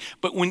biggest thing.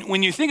 But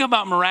when you think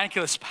about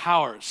miraculous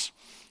powers,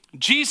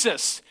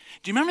 Jesus,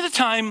 do you remember the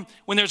time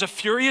when there was a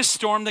furious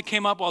storm that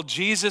came up while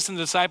Jesus and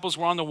the disciples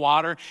were on the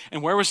water?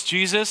 And where was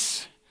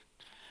Jesus?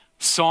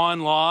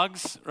 Sawing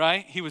logs,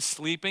 right? He was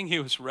sleeping, he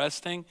was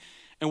resting.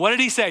 And what did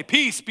he say?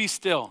 Peace, be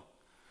still.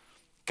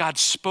 God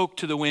spoke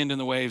to the wind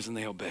and the waves and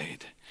they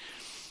obeyed.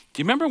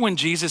 Do you remember when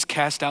Jesus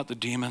cast out the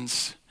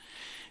demons?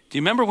 Do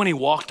you remember when he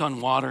walked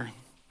on water?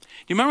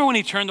 Do you remember when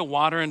he turned the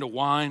water into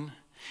wine?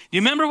 Do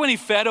you remember when he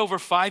fed over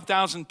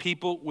 5,000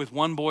 people with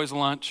one boy's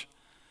lunch?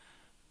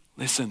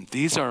 Listen,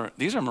 these are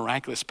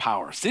miraculous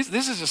powers.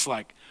 This is just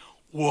like,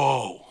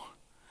 whoa.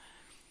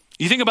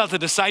 You think about the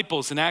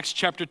disciples in Acts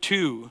chapter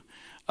 2,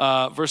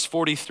 verse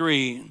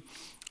 43.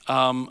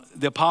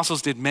 The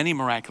apostles did many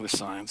miraculous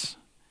signs.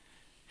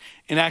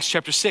 In Acts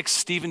chapter 6,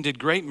 Stephen did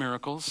great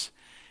miracles.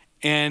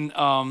 In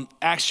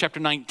Acts chapter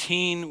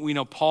 19, we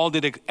know Paul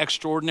did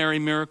extraordinary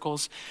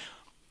miracles.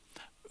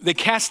 They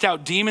cast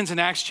out demons in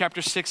Acts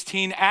chapter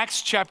 16.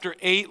 Acts chapter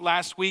 8,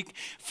 last week,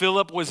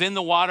 Philip was in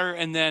the water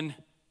and then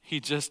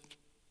he just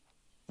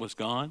was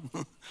gone.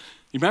 You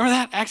remember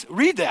that?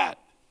 Read that.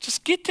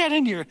 Just get that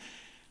in your,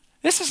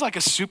 this is like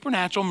a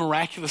supernatural,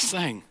 miraculous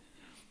thing.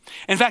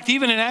 In fact,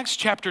 even in Acts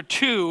chapter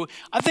 2,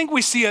 I think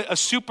we see a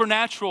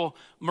supernatural,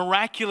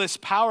 miraculous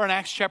power in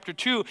Acts chapter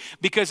 2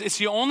 because it's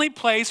the only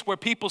place where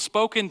people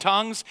spoke in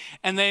tongues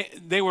and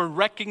they were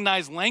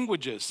recognized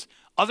languages.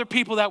 Other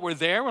people that were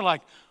there were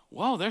like,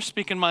 whoa, they're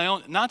speaking my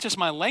own, not just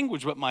my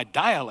language, but my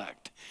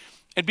dialect.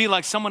 It'd be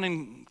like someone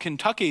in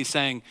Kentucky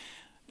saying,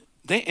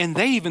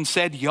 they even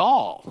said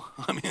y'all.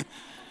 I mean,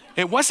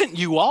 it wasn't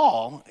you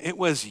all, it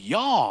was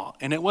y'all,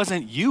 and it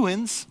wasn't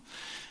you'ins.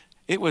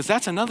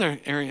 That's another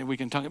area we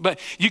can talk about. But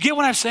you get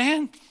what I'm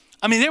saying?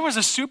 I mean,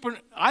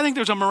 I think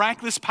there's a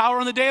miraculous power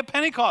on the day of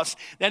Pentecost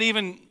that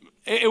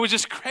it was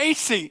just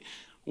crazy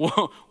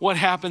what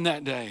happened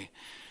that day.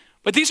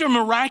 But these are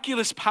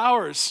miraculous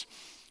powers.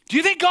 Do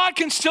you think God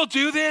can still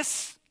do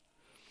this?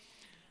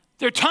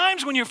 There are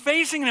times when you're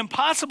facing an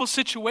impossible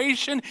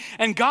situation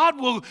and God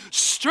will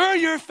stir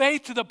your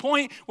faith to the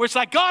point where it's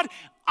like, God,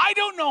 I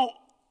don't know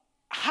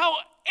how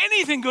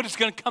anything good is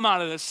going to come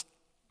out of this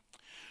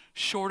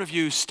short of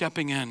you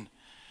stepping in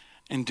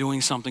and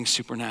doing something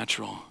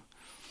supernatural.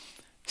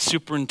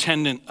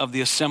 Superintendent of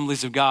the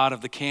Assemblies of God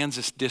of the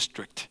Kansas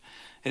district.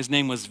 His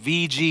name was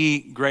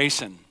V.G.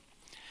 Grayson.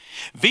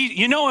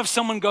 You know, if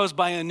someone goes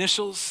by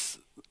initials,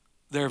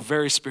 they're a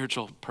very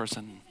spiritual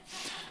person.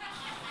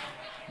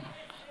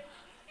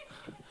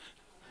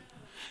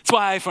 That's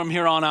why from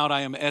here on out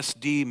I am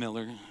S.D.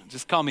 Miller.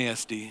 Just call me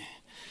S.D.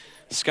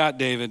 Scott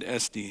David,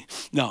 S.D.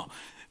 No,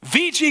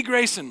 V.G.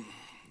 Grayson.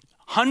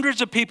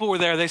 Hundreds of people were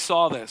there. They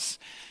saw this.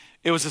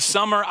 It was a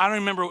summer. I don't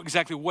remember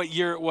exactly what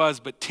year it was,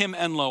 but Tim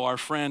Enlow, our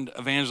friend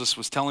evangelist,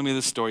 was telling me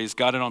this story. He's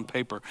got it on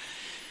paper.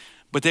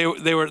 But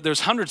there's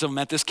hundreds of them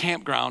at this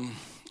campground,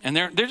 and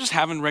they're just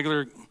having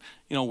regular,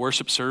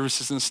 worship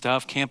services and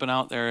stuff, camping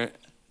out there at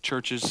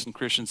churches and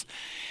Christians.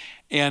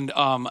 And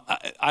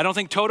I don't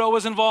think Toto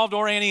was involved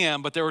or Annie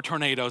M, but there were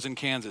tornadoes in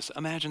Kansas.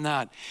 Imagine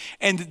that.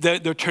 And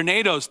the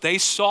tornadoes, they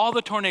saw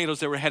the tornadoes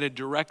that were headed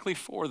directly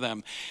for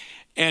them.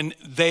 And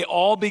they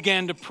all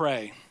began to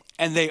pray.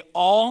 And they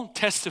all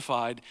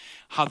testified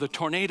how the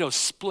tornado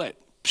split,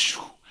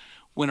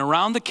 went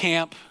around the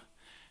camp,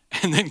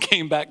 and then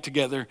came back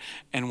together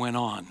and went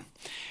on.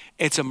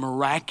 It's a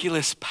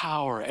miraculous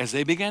power. As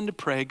they began to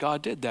pray,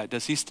 God did that.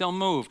 Does he still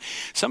move?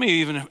 Some of you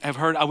even have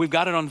heard, we've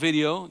got it on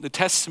video, the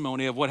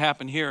testimony of what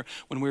happened here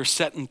when we were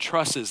setting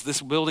trusses.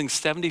 This building's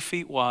 70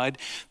 feet wide.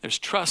 There's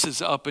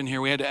trusses up in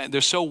here.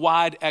 They're so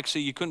wide,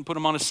 actually, you couldn't put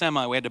them on a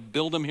semi. We had to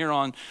build them here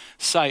on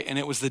site. And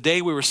it was the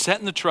day we were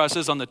setting the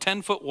trusses on the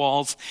 10-foot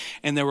walls,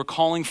 and they were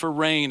calling for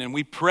rain. And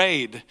we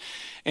prayed.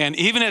 And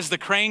even as the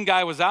crane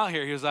guy was out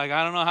here, he was like,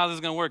 I don't know how this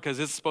is going to work because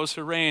it's supposed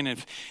to rain.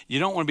 If you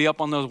don't want to be up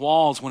on those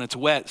walls when it's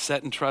wet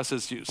set in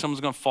trusses.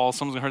 Someone's going to fall,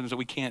 someone's going to hurt themselves.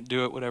 We can't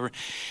do it, whatever.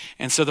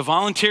 And so the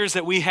volunteers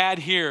that we had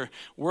here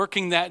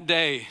working that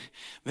day,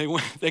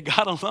 they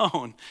got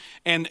alone.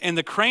 And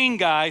the crane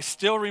guy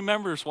still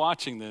remembers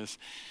watching this.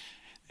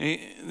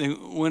 They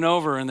went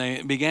over and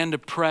they began to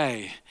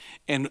pray.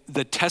 And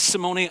the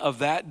testimony of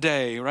that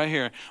day right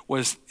here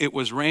was it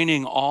was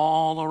raining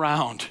all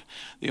around.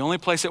 The only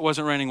place it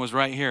wasn't raining was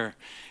right here.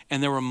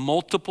 And there were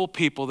multiple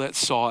people that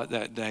saw it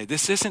that day.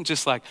 This isn't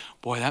just like,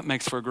 boy, that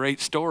makes for a great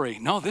story.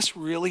 No, this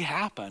really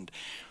happened.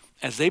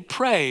 As they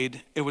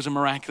prayed, it was a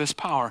miraculous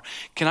power.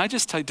 Can I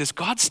just tell you, does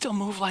God still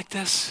move like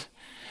this?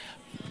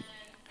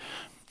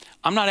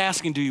 I'm not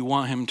asking, do you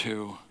want him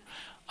to?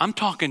 I'm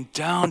talking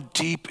down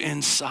deep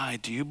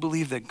inside. Do you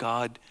believe that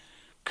God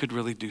could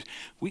really do?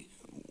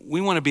 We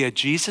want to be a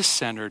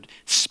Jesus-centered,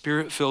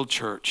 Spirit-filled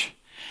church.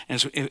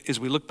 And as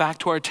we look back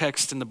to our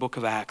text in the book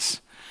of Acts,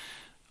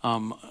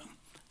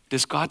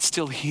 does God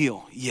still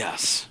heal?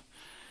 Yes.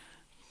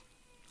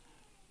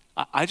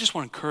 I just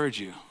want to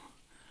encourage you.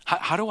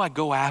 How do I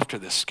go after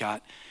this,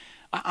 Scott?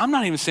 I'm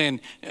not even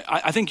saying,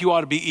 I think you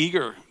ought to be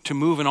eager to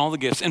move in all the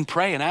gifts and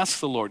pray and ask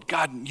the Lord,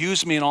 God,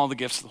 use me in all the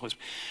gifts of the Holy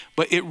Spirit.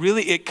 But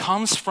it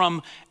comes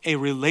from a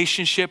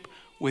relationship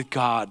with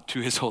God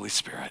through his Holy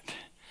Spirit.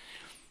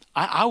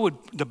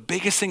 The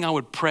biggest thing I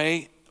would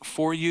pray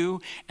for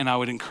you, and I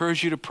would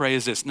encourage you to pray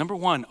is this. Number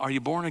one, are you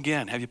born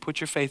again? Have you put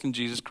your faith in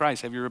Jesus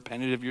Christ? Have you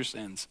repented of your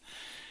sins?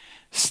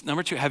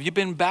 Number two, have you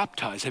been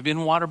baptized? Have you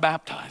been water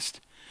baptized?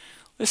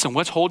 Listen,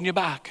 what's holding you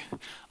back?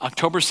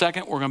 October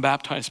 2nd, we're going to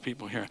baptize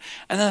people here.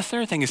 And then the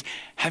third thing is,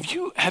 have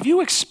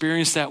you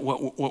experienced that,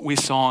 what we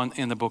saw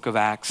in the book of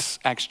Acts,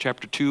 Acts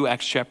chapter 2,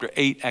 Acts chapter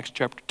 8, Acts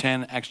chapter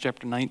 10, Acts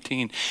chapter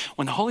 19,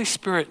 when the Holy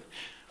Spirit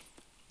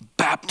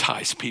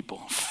baptized people,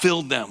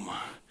 filled them.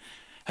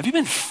 Have you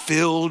been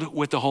filled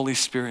with the Holy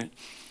Spirit?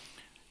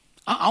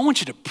 I want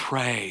you to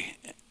pray,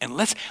 and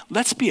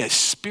let's be a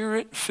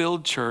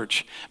Spirit-filled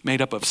church made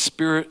up of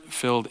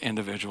Spirit-filled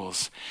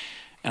individuals.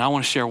 And I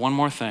want to share one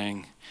more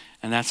thing,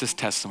 and that's his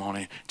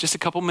testimony. Just a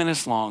couple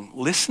minutes long.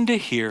 Listen to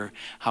hear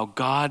how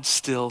God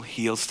still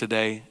heals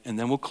today, and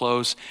then we'll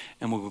close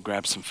and we'll go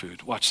grab some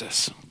food. Watch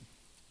this.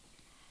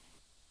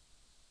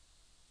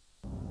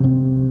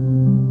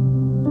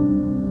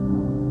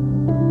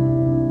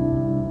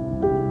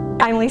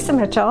 I'm Lisa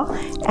Mitchell,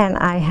 and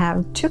I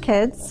have 2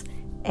 kids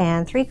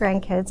and 3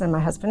 grandkids, and my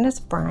husband is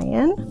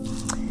Brian.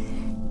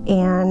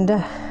 And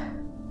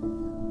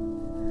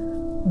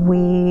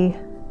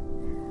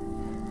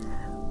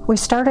we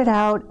started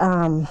out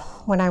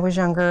when I was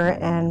younger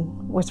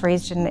and was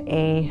raised in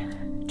a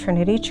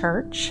Trinity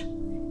church,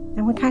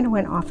 and we kind of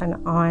went off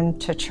and on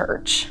to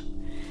church.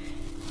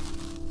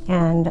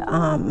 And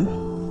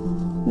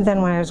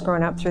then when I was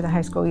growing up through the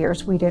high school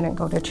years, we didn't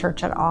go to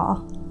church at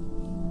all.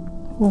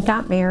 We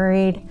got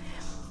married,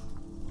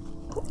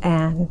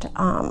 and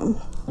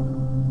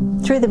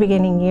through the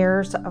beginning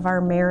years of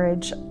our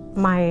marriage,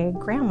 my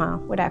grandma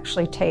would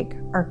actually take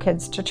our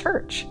kids to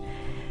church.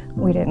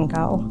 We didn't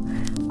go,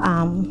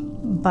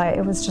 but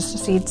it was just a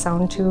seed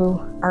sown to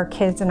our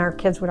kids, and our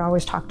kids would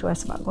always talk to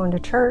us about going to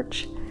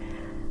church,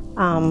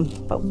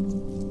 but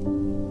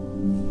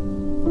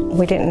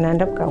we didn't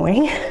end up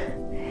going.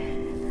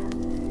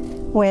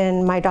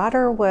 When my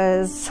daughter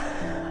was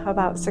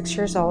about 6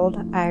 years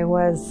old, I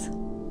was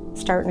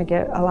starting to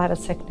get a lot of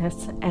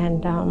sickness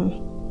and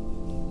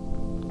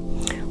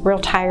real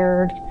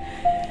tired.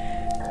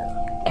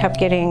 Kept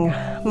getting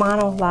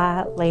mono a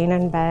lot, laying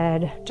in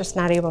bed, just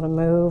not able to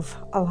move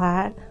a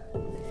lot.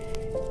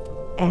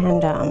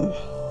 And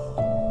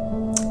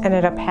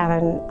ended up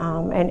having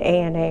an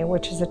ANA,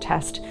 which is a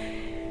test,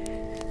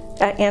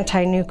 an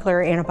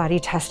anti-nuclear antibody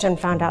test, and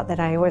found out that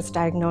I was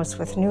diagnosed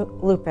with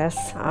lupus.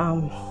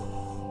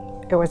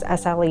 It was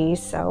SLE,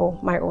 so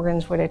my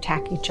organs would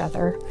attack each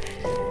other.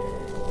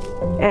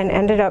 And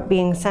ended up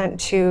being sent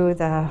to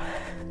the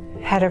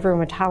head of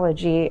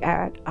rheumatology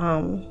at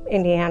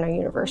Indiana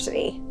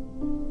University.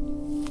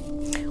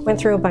 Went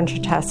through a bunch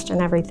of tests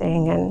and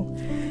everything,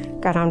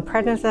 and got on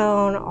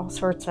prednisone, all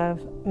sorts of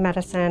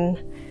medicine.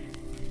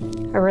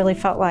 I really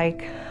felt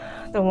like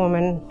the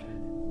woman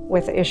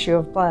with the issue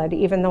of blood,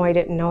 even though I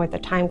didn't know at the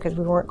time because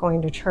we weren't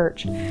going to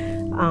church.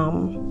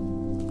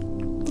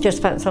 Just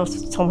spent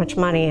so much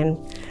money, and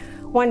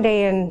one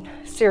day in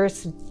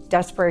serious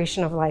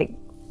desperation of like,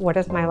 what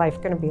is my life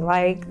going to be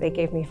like? They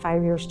gave me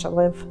 5 years to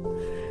live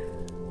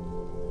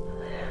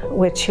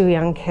with 2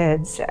 young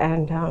kids,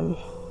 and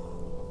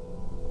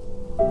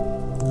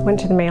went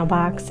to the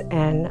mailbox,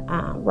 and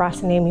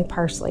Ross and Amy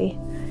Parsley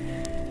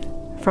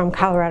from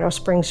Colorado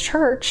Springs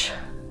Church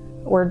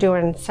were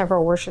doing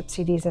several worship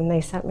CDs, and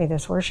they sent me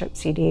this worship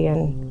CD,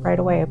 and right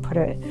away I put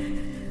it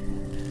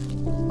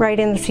right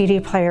in the CD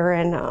player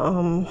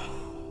and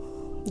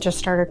just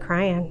started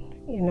crying,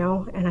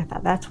 and I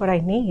thought, that's what I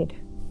need.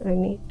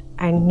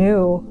 I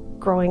knew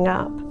growing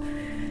up,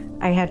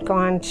 I had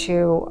gone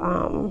to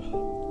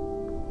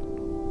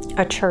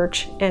a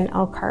church in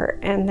Elkhart,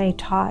 and they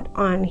taught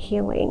on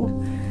healing.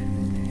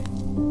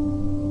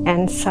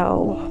 And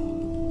so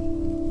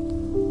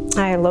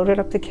I loaded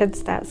up the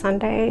kids that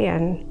Sunday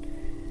and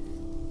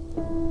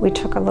we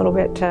took a little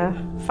bit to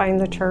find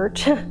the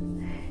church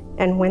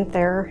and went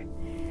there.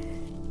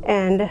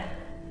 And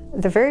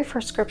the very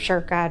first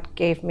scripture God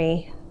gave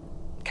me,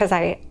 because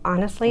I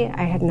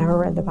had never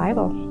read the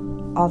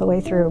Bible all the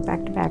way through,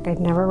 back to back. I'd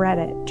never read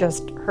it,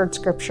 just heard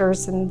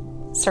scriptures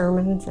and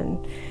sermons,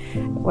 and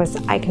it was,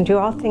 I can do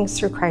all things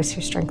through Christ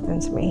who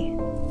strengthens me.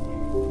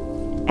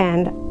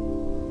 And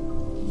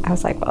I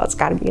was like, well, it's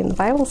got to be in the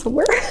Bible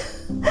somewhere.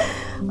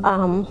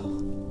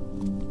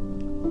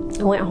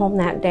 I went home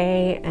that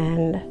day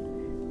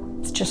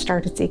and just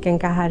started seeking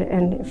God.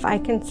 And if I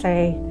can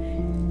say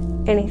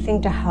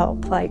anything to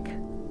help, like,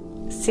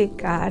 seek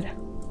God.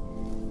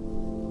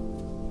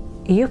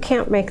 You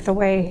can't make the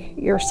way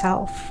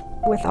yourself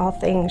with all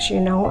things, you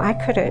know. I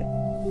couldn't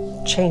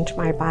change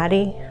my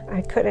body.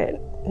 I couldn't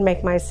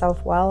make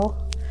myself well.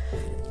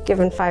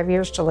 Given 5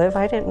 years to live,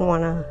 I didn't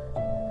want to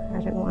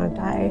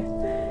die.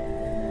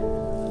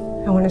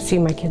 I want to see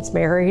my kids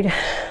married.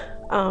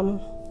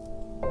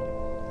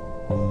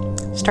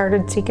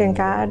 Started seeking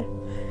God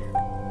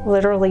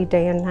literally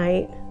day and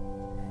night.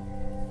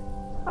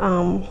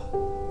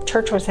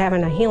 Church was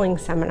having a healing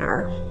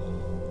seminar,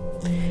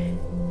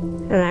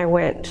 and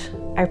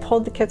I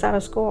pulled the kids out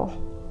of school,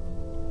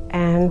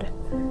 and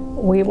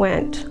we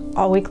went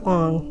all week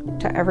long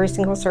to every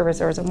single service.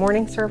 There was a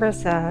morning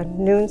service, a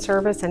noon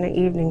service, and an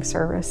evening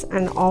service,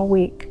 and all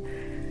week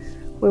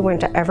we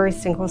went to every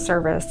single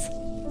service.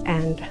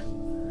 And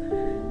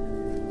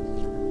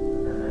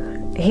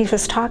he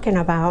was talking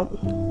about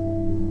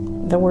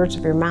the words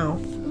of your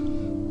mouth.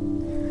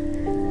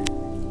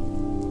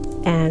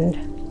 And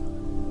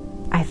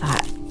I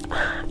thought,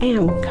 I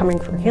am coming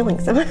for a healing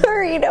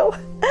seminar, you know.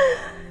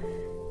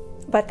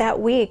 But that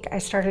week I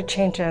started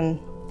changing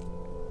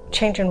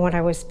what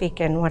I was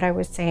speaking, what I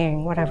was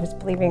saying, what I was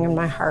believing in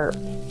my heart.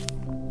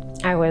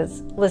 I was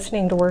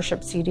listening to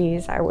worship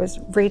CDs, I was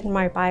reading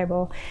my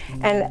Bible,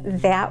 and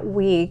that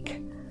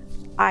week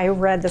I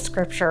read the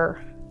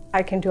scripture,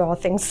 I can do all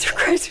things through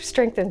Christ who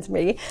strengthens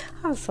me.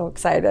 I was so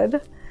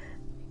excited.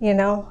 You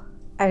know,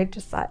 I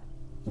just thought,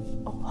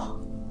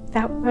 oh,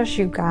 that was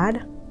you,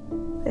 God.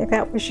 Like,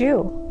 that was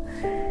you.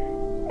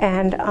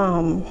 And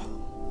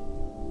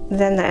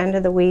then the end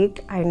of the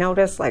week, I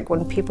noticed, like,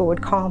 when people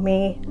would call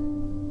me,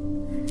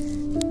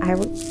 I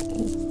would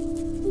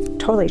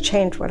totally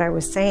change what I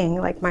was saying.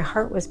 Like, my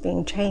heart was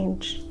being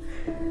changed.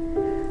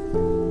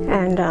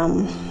 And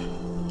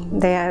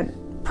they had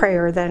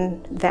prayer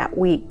then that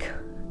week,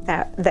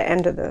 the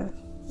end of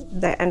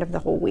the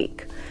whole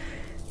week.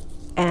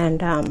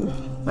 And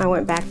I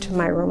went back to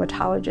my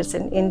rheumatologist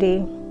in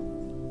Indy,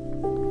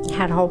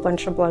 had a whole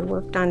bunch of blood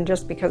work done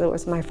just because it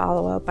was my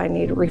follow-up. I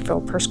needed to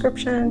refill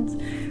prescriptions,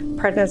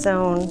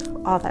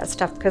 prednisone, all that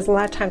stuff, because a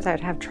lot of times I'd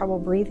have trouble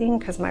breathing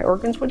because my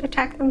organs would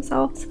attack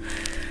themselves.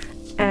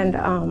 And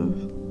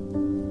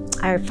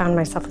I found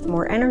myself with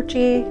more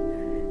energy.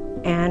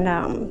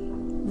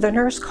 And the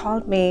nurse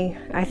called me,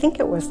 I think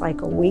it was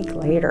like a week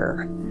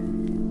later,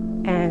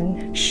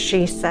 and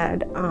she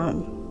said,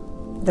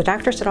 the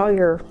doctor said all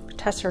your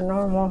tests are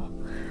normal.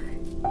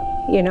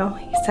 You know,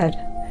 he said,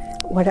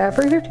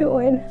 whatever you're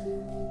doing,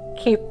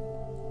 keep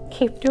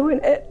doing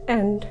it.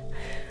 And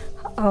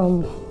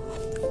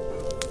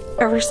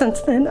ever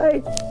since then,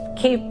 I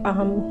keep,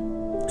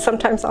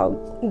 sometimes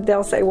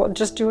they'll say, well,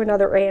 just do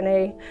another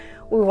ANA.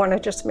 We want to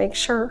just make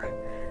sure.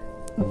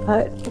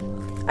 But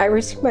I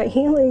received my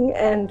healing,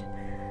 and,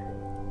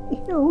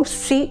 you know,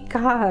 seek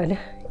God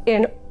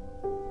in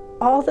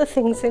all the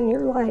things in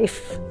your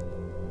life,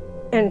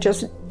 and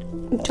just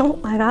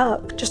don't let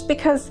up. Just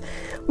because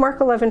Mark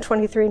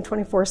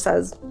 11:23-24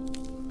 says,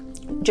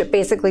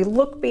 basically,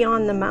 look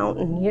beyond the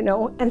mountain, you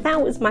know, and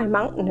that was my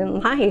mountain in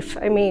life.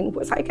 I mean,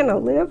 was I gonna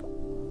live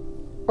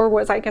or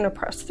was I gonna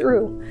press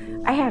through?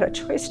 I had a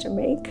choice to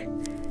make.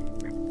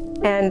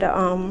 And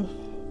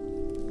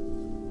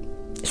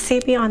see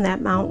beyond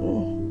that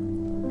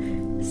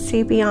mountain.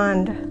 See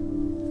beyond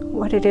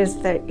what it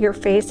is that you're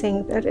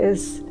facing that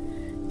is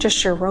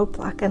just your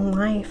roadblock in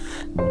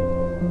life.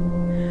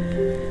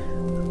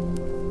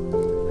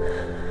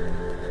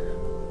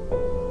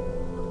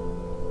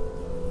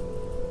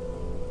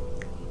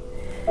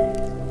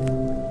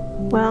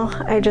 Well,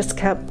 I just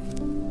kept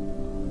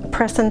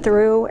pressing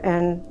through,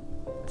 and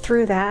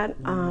through that,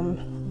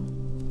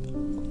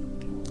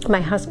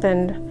 my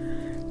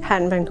husband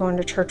hadn't been going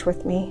to church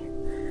with me.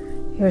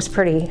 He was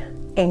pretty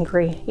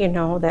angry, you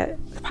know, that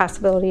the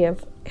possibility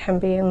of him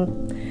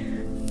being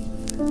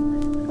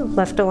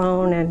left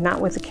alone and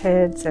not with the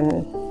kids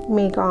and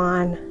me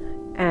gone.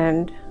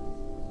 And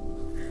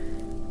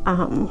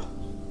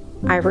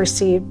I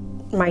received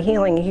my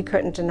healing. He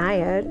couldn't deny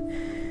it.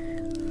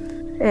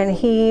 And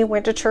he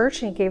went to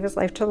church and he gave his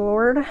life to the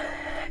Lord.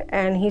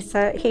 And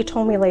he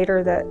told me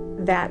later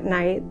that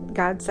night,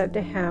 God said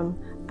to him,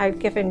 I've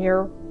given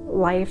your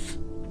wife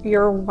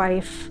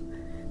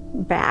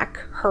back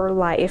her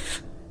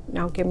life.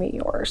 Now give me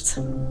yours.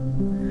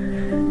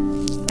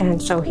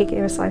 And so he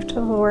gave his life to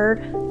the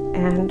Lord.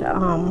 And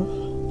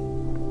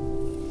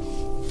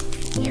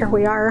here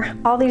we are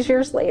all these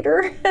years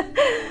later.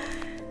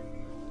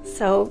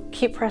 So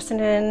keep pressing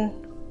in,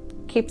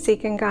 keep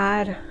seeking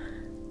God,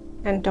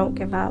 and don't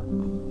give up.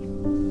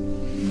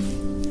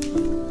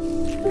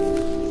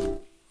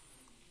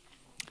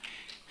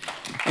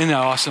 Isn't that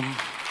awesome?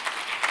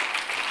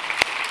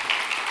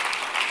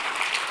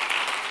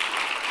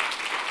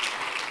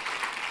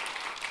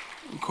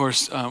 Of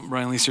course, Brian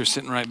and Lisa are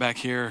sitting right back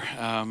here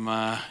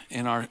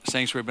in our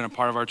sanctuary, been a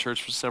part of our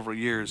church for several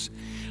years.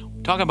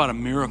 Talk about a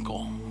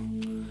miracle.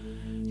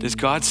 Does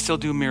God still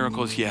do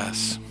miracles?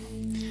 Yes.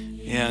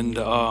 And,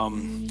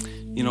 1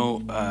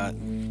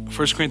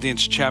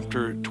 Corinthians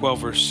chapter 12,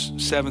 verse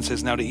 7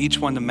 says, now to each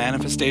one the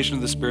manifestation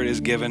of the Spirit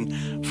is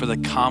given for the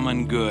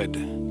common good.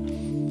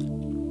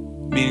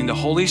 Meaning the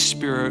Holy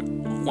Spirit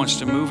wants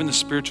to move in the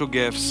spiritual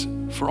gifts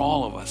for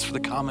all of us, for the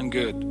common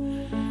good,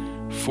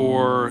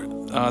 for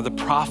the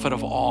profit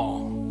of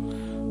all.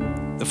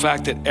 The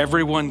fact that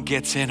everyone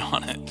gets in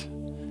on it.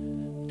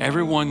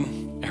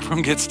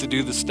 Everyone gets to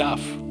do the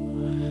stuff.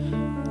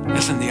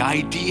 Listen, the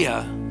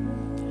idea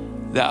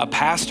that a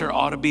pastor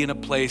ought to be in a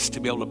place to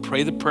be able to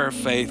pray the prayer of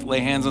faith, lay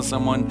hands on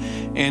someone,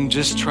 and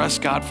just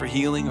trust God for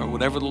healing or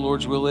whatever the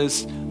Lord's will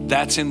is,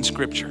 that's in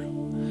Scripture.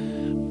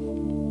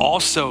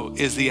 Also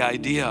is the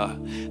idea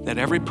that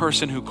every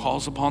person who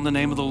calls upon the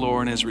name of the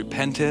Lord and has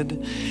repented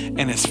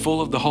and is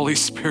full of the Holy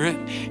Spirit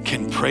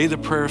can pray the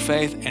prayer of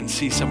faith and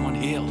see someone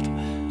healed.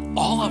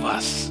 All of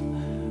us.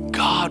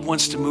 God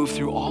wants to move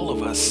through all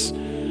of us.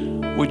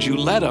 Would you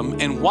let him?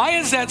 And why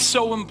is that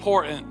so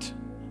important?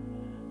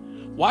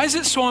 Why is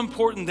it so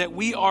important that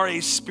we are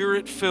a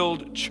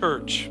Spirit-filled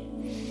church?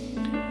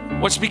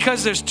 Well, it's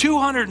because there's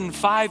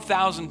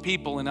 205,000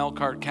 people in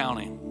Elkhart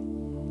County.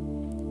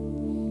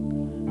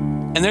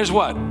 And there's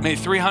what? Maybe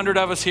 300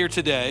 of us here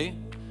today.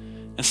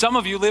 And some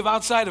of you live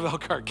outside of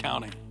Elkhart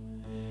County.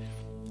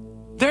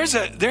 There's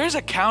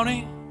a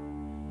county,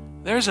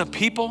 there's a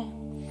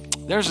people,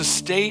 there's a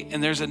state,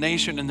 and there's a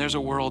nation, and there's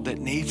a world that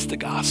needs the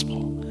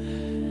gospel.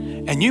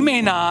 And you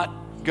may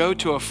not go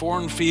to a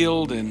foreign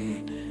field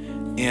and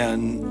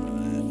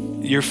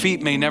your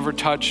feet may never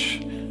touch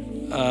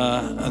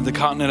the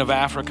continent of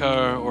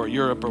Africa or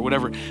Europe or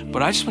whatever.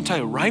 But I just want to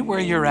tell you, right where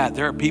you're at,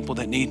 there are people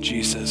that need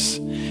Jesus.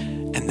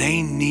 And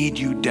they need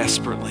you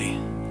desperately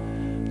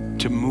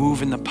to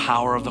move in the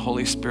power of the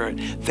Holy Spirit.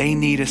 They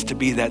need us to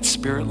be that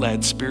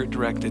Spirit-led,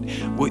 Spirit-directed.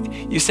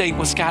 You say,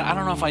 well, Scott, I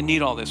don't know if I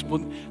need all this.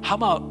 Well, how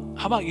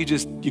about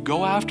you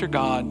go after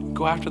God,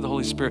 go after the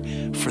Holy Spirit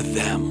for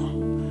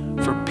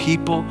them, for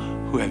people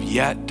who have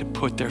yet to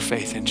put their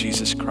faith in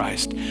Jesus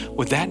Christ.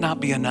 Would that not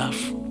be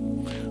enough?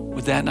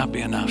 Would that not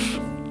be enough?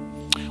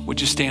 Would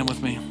you stand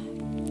with me?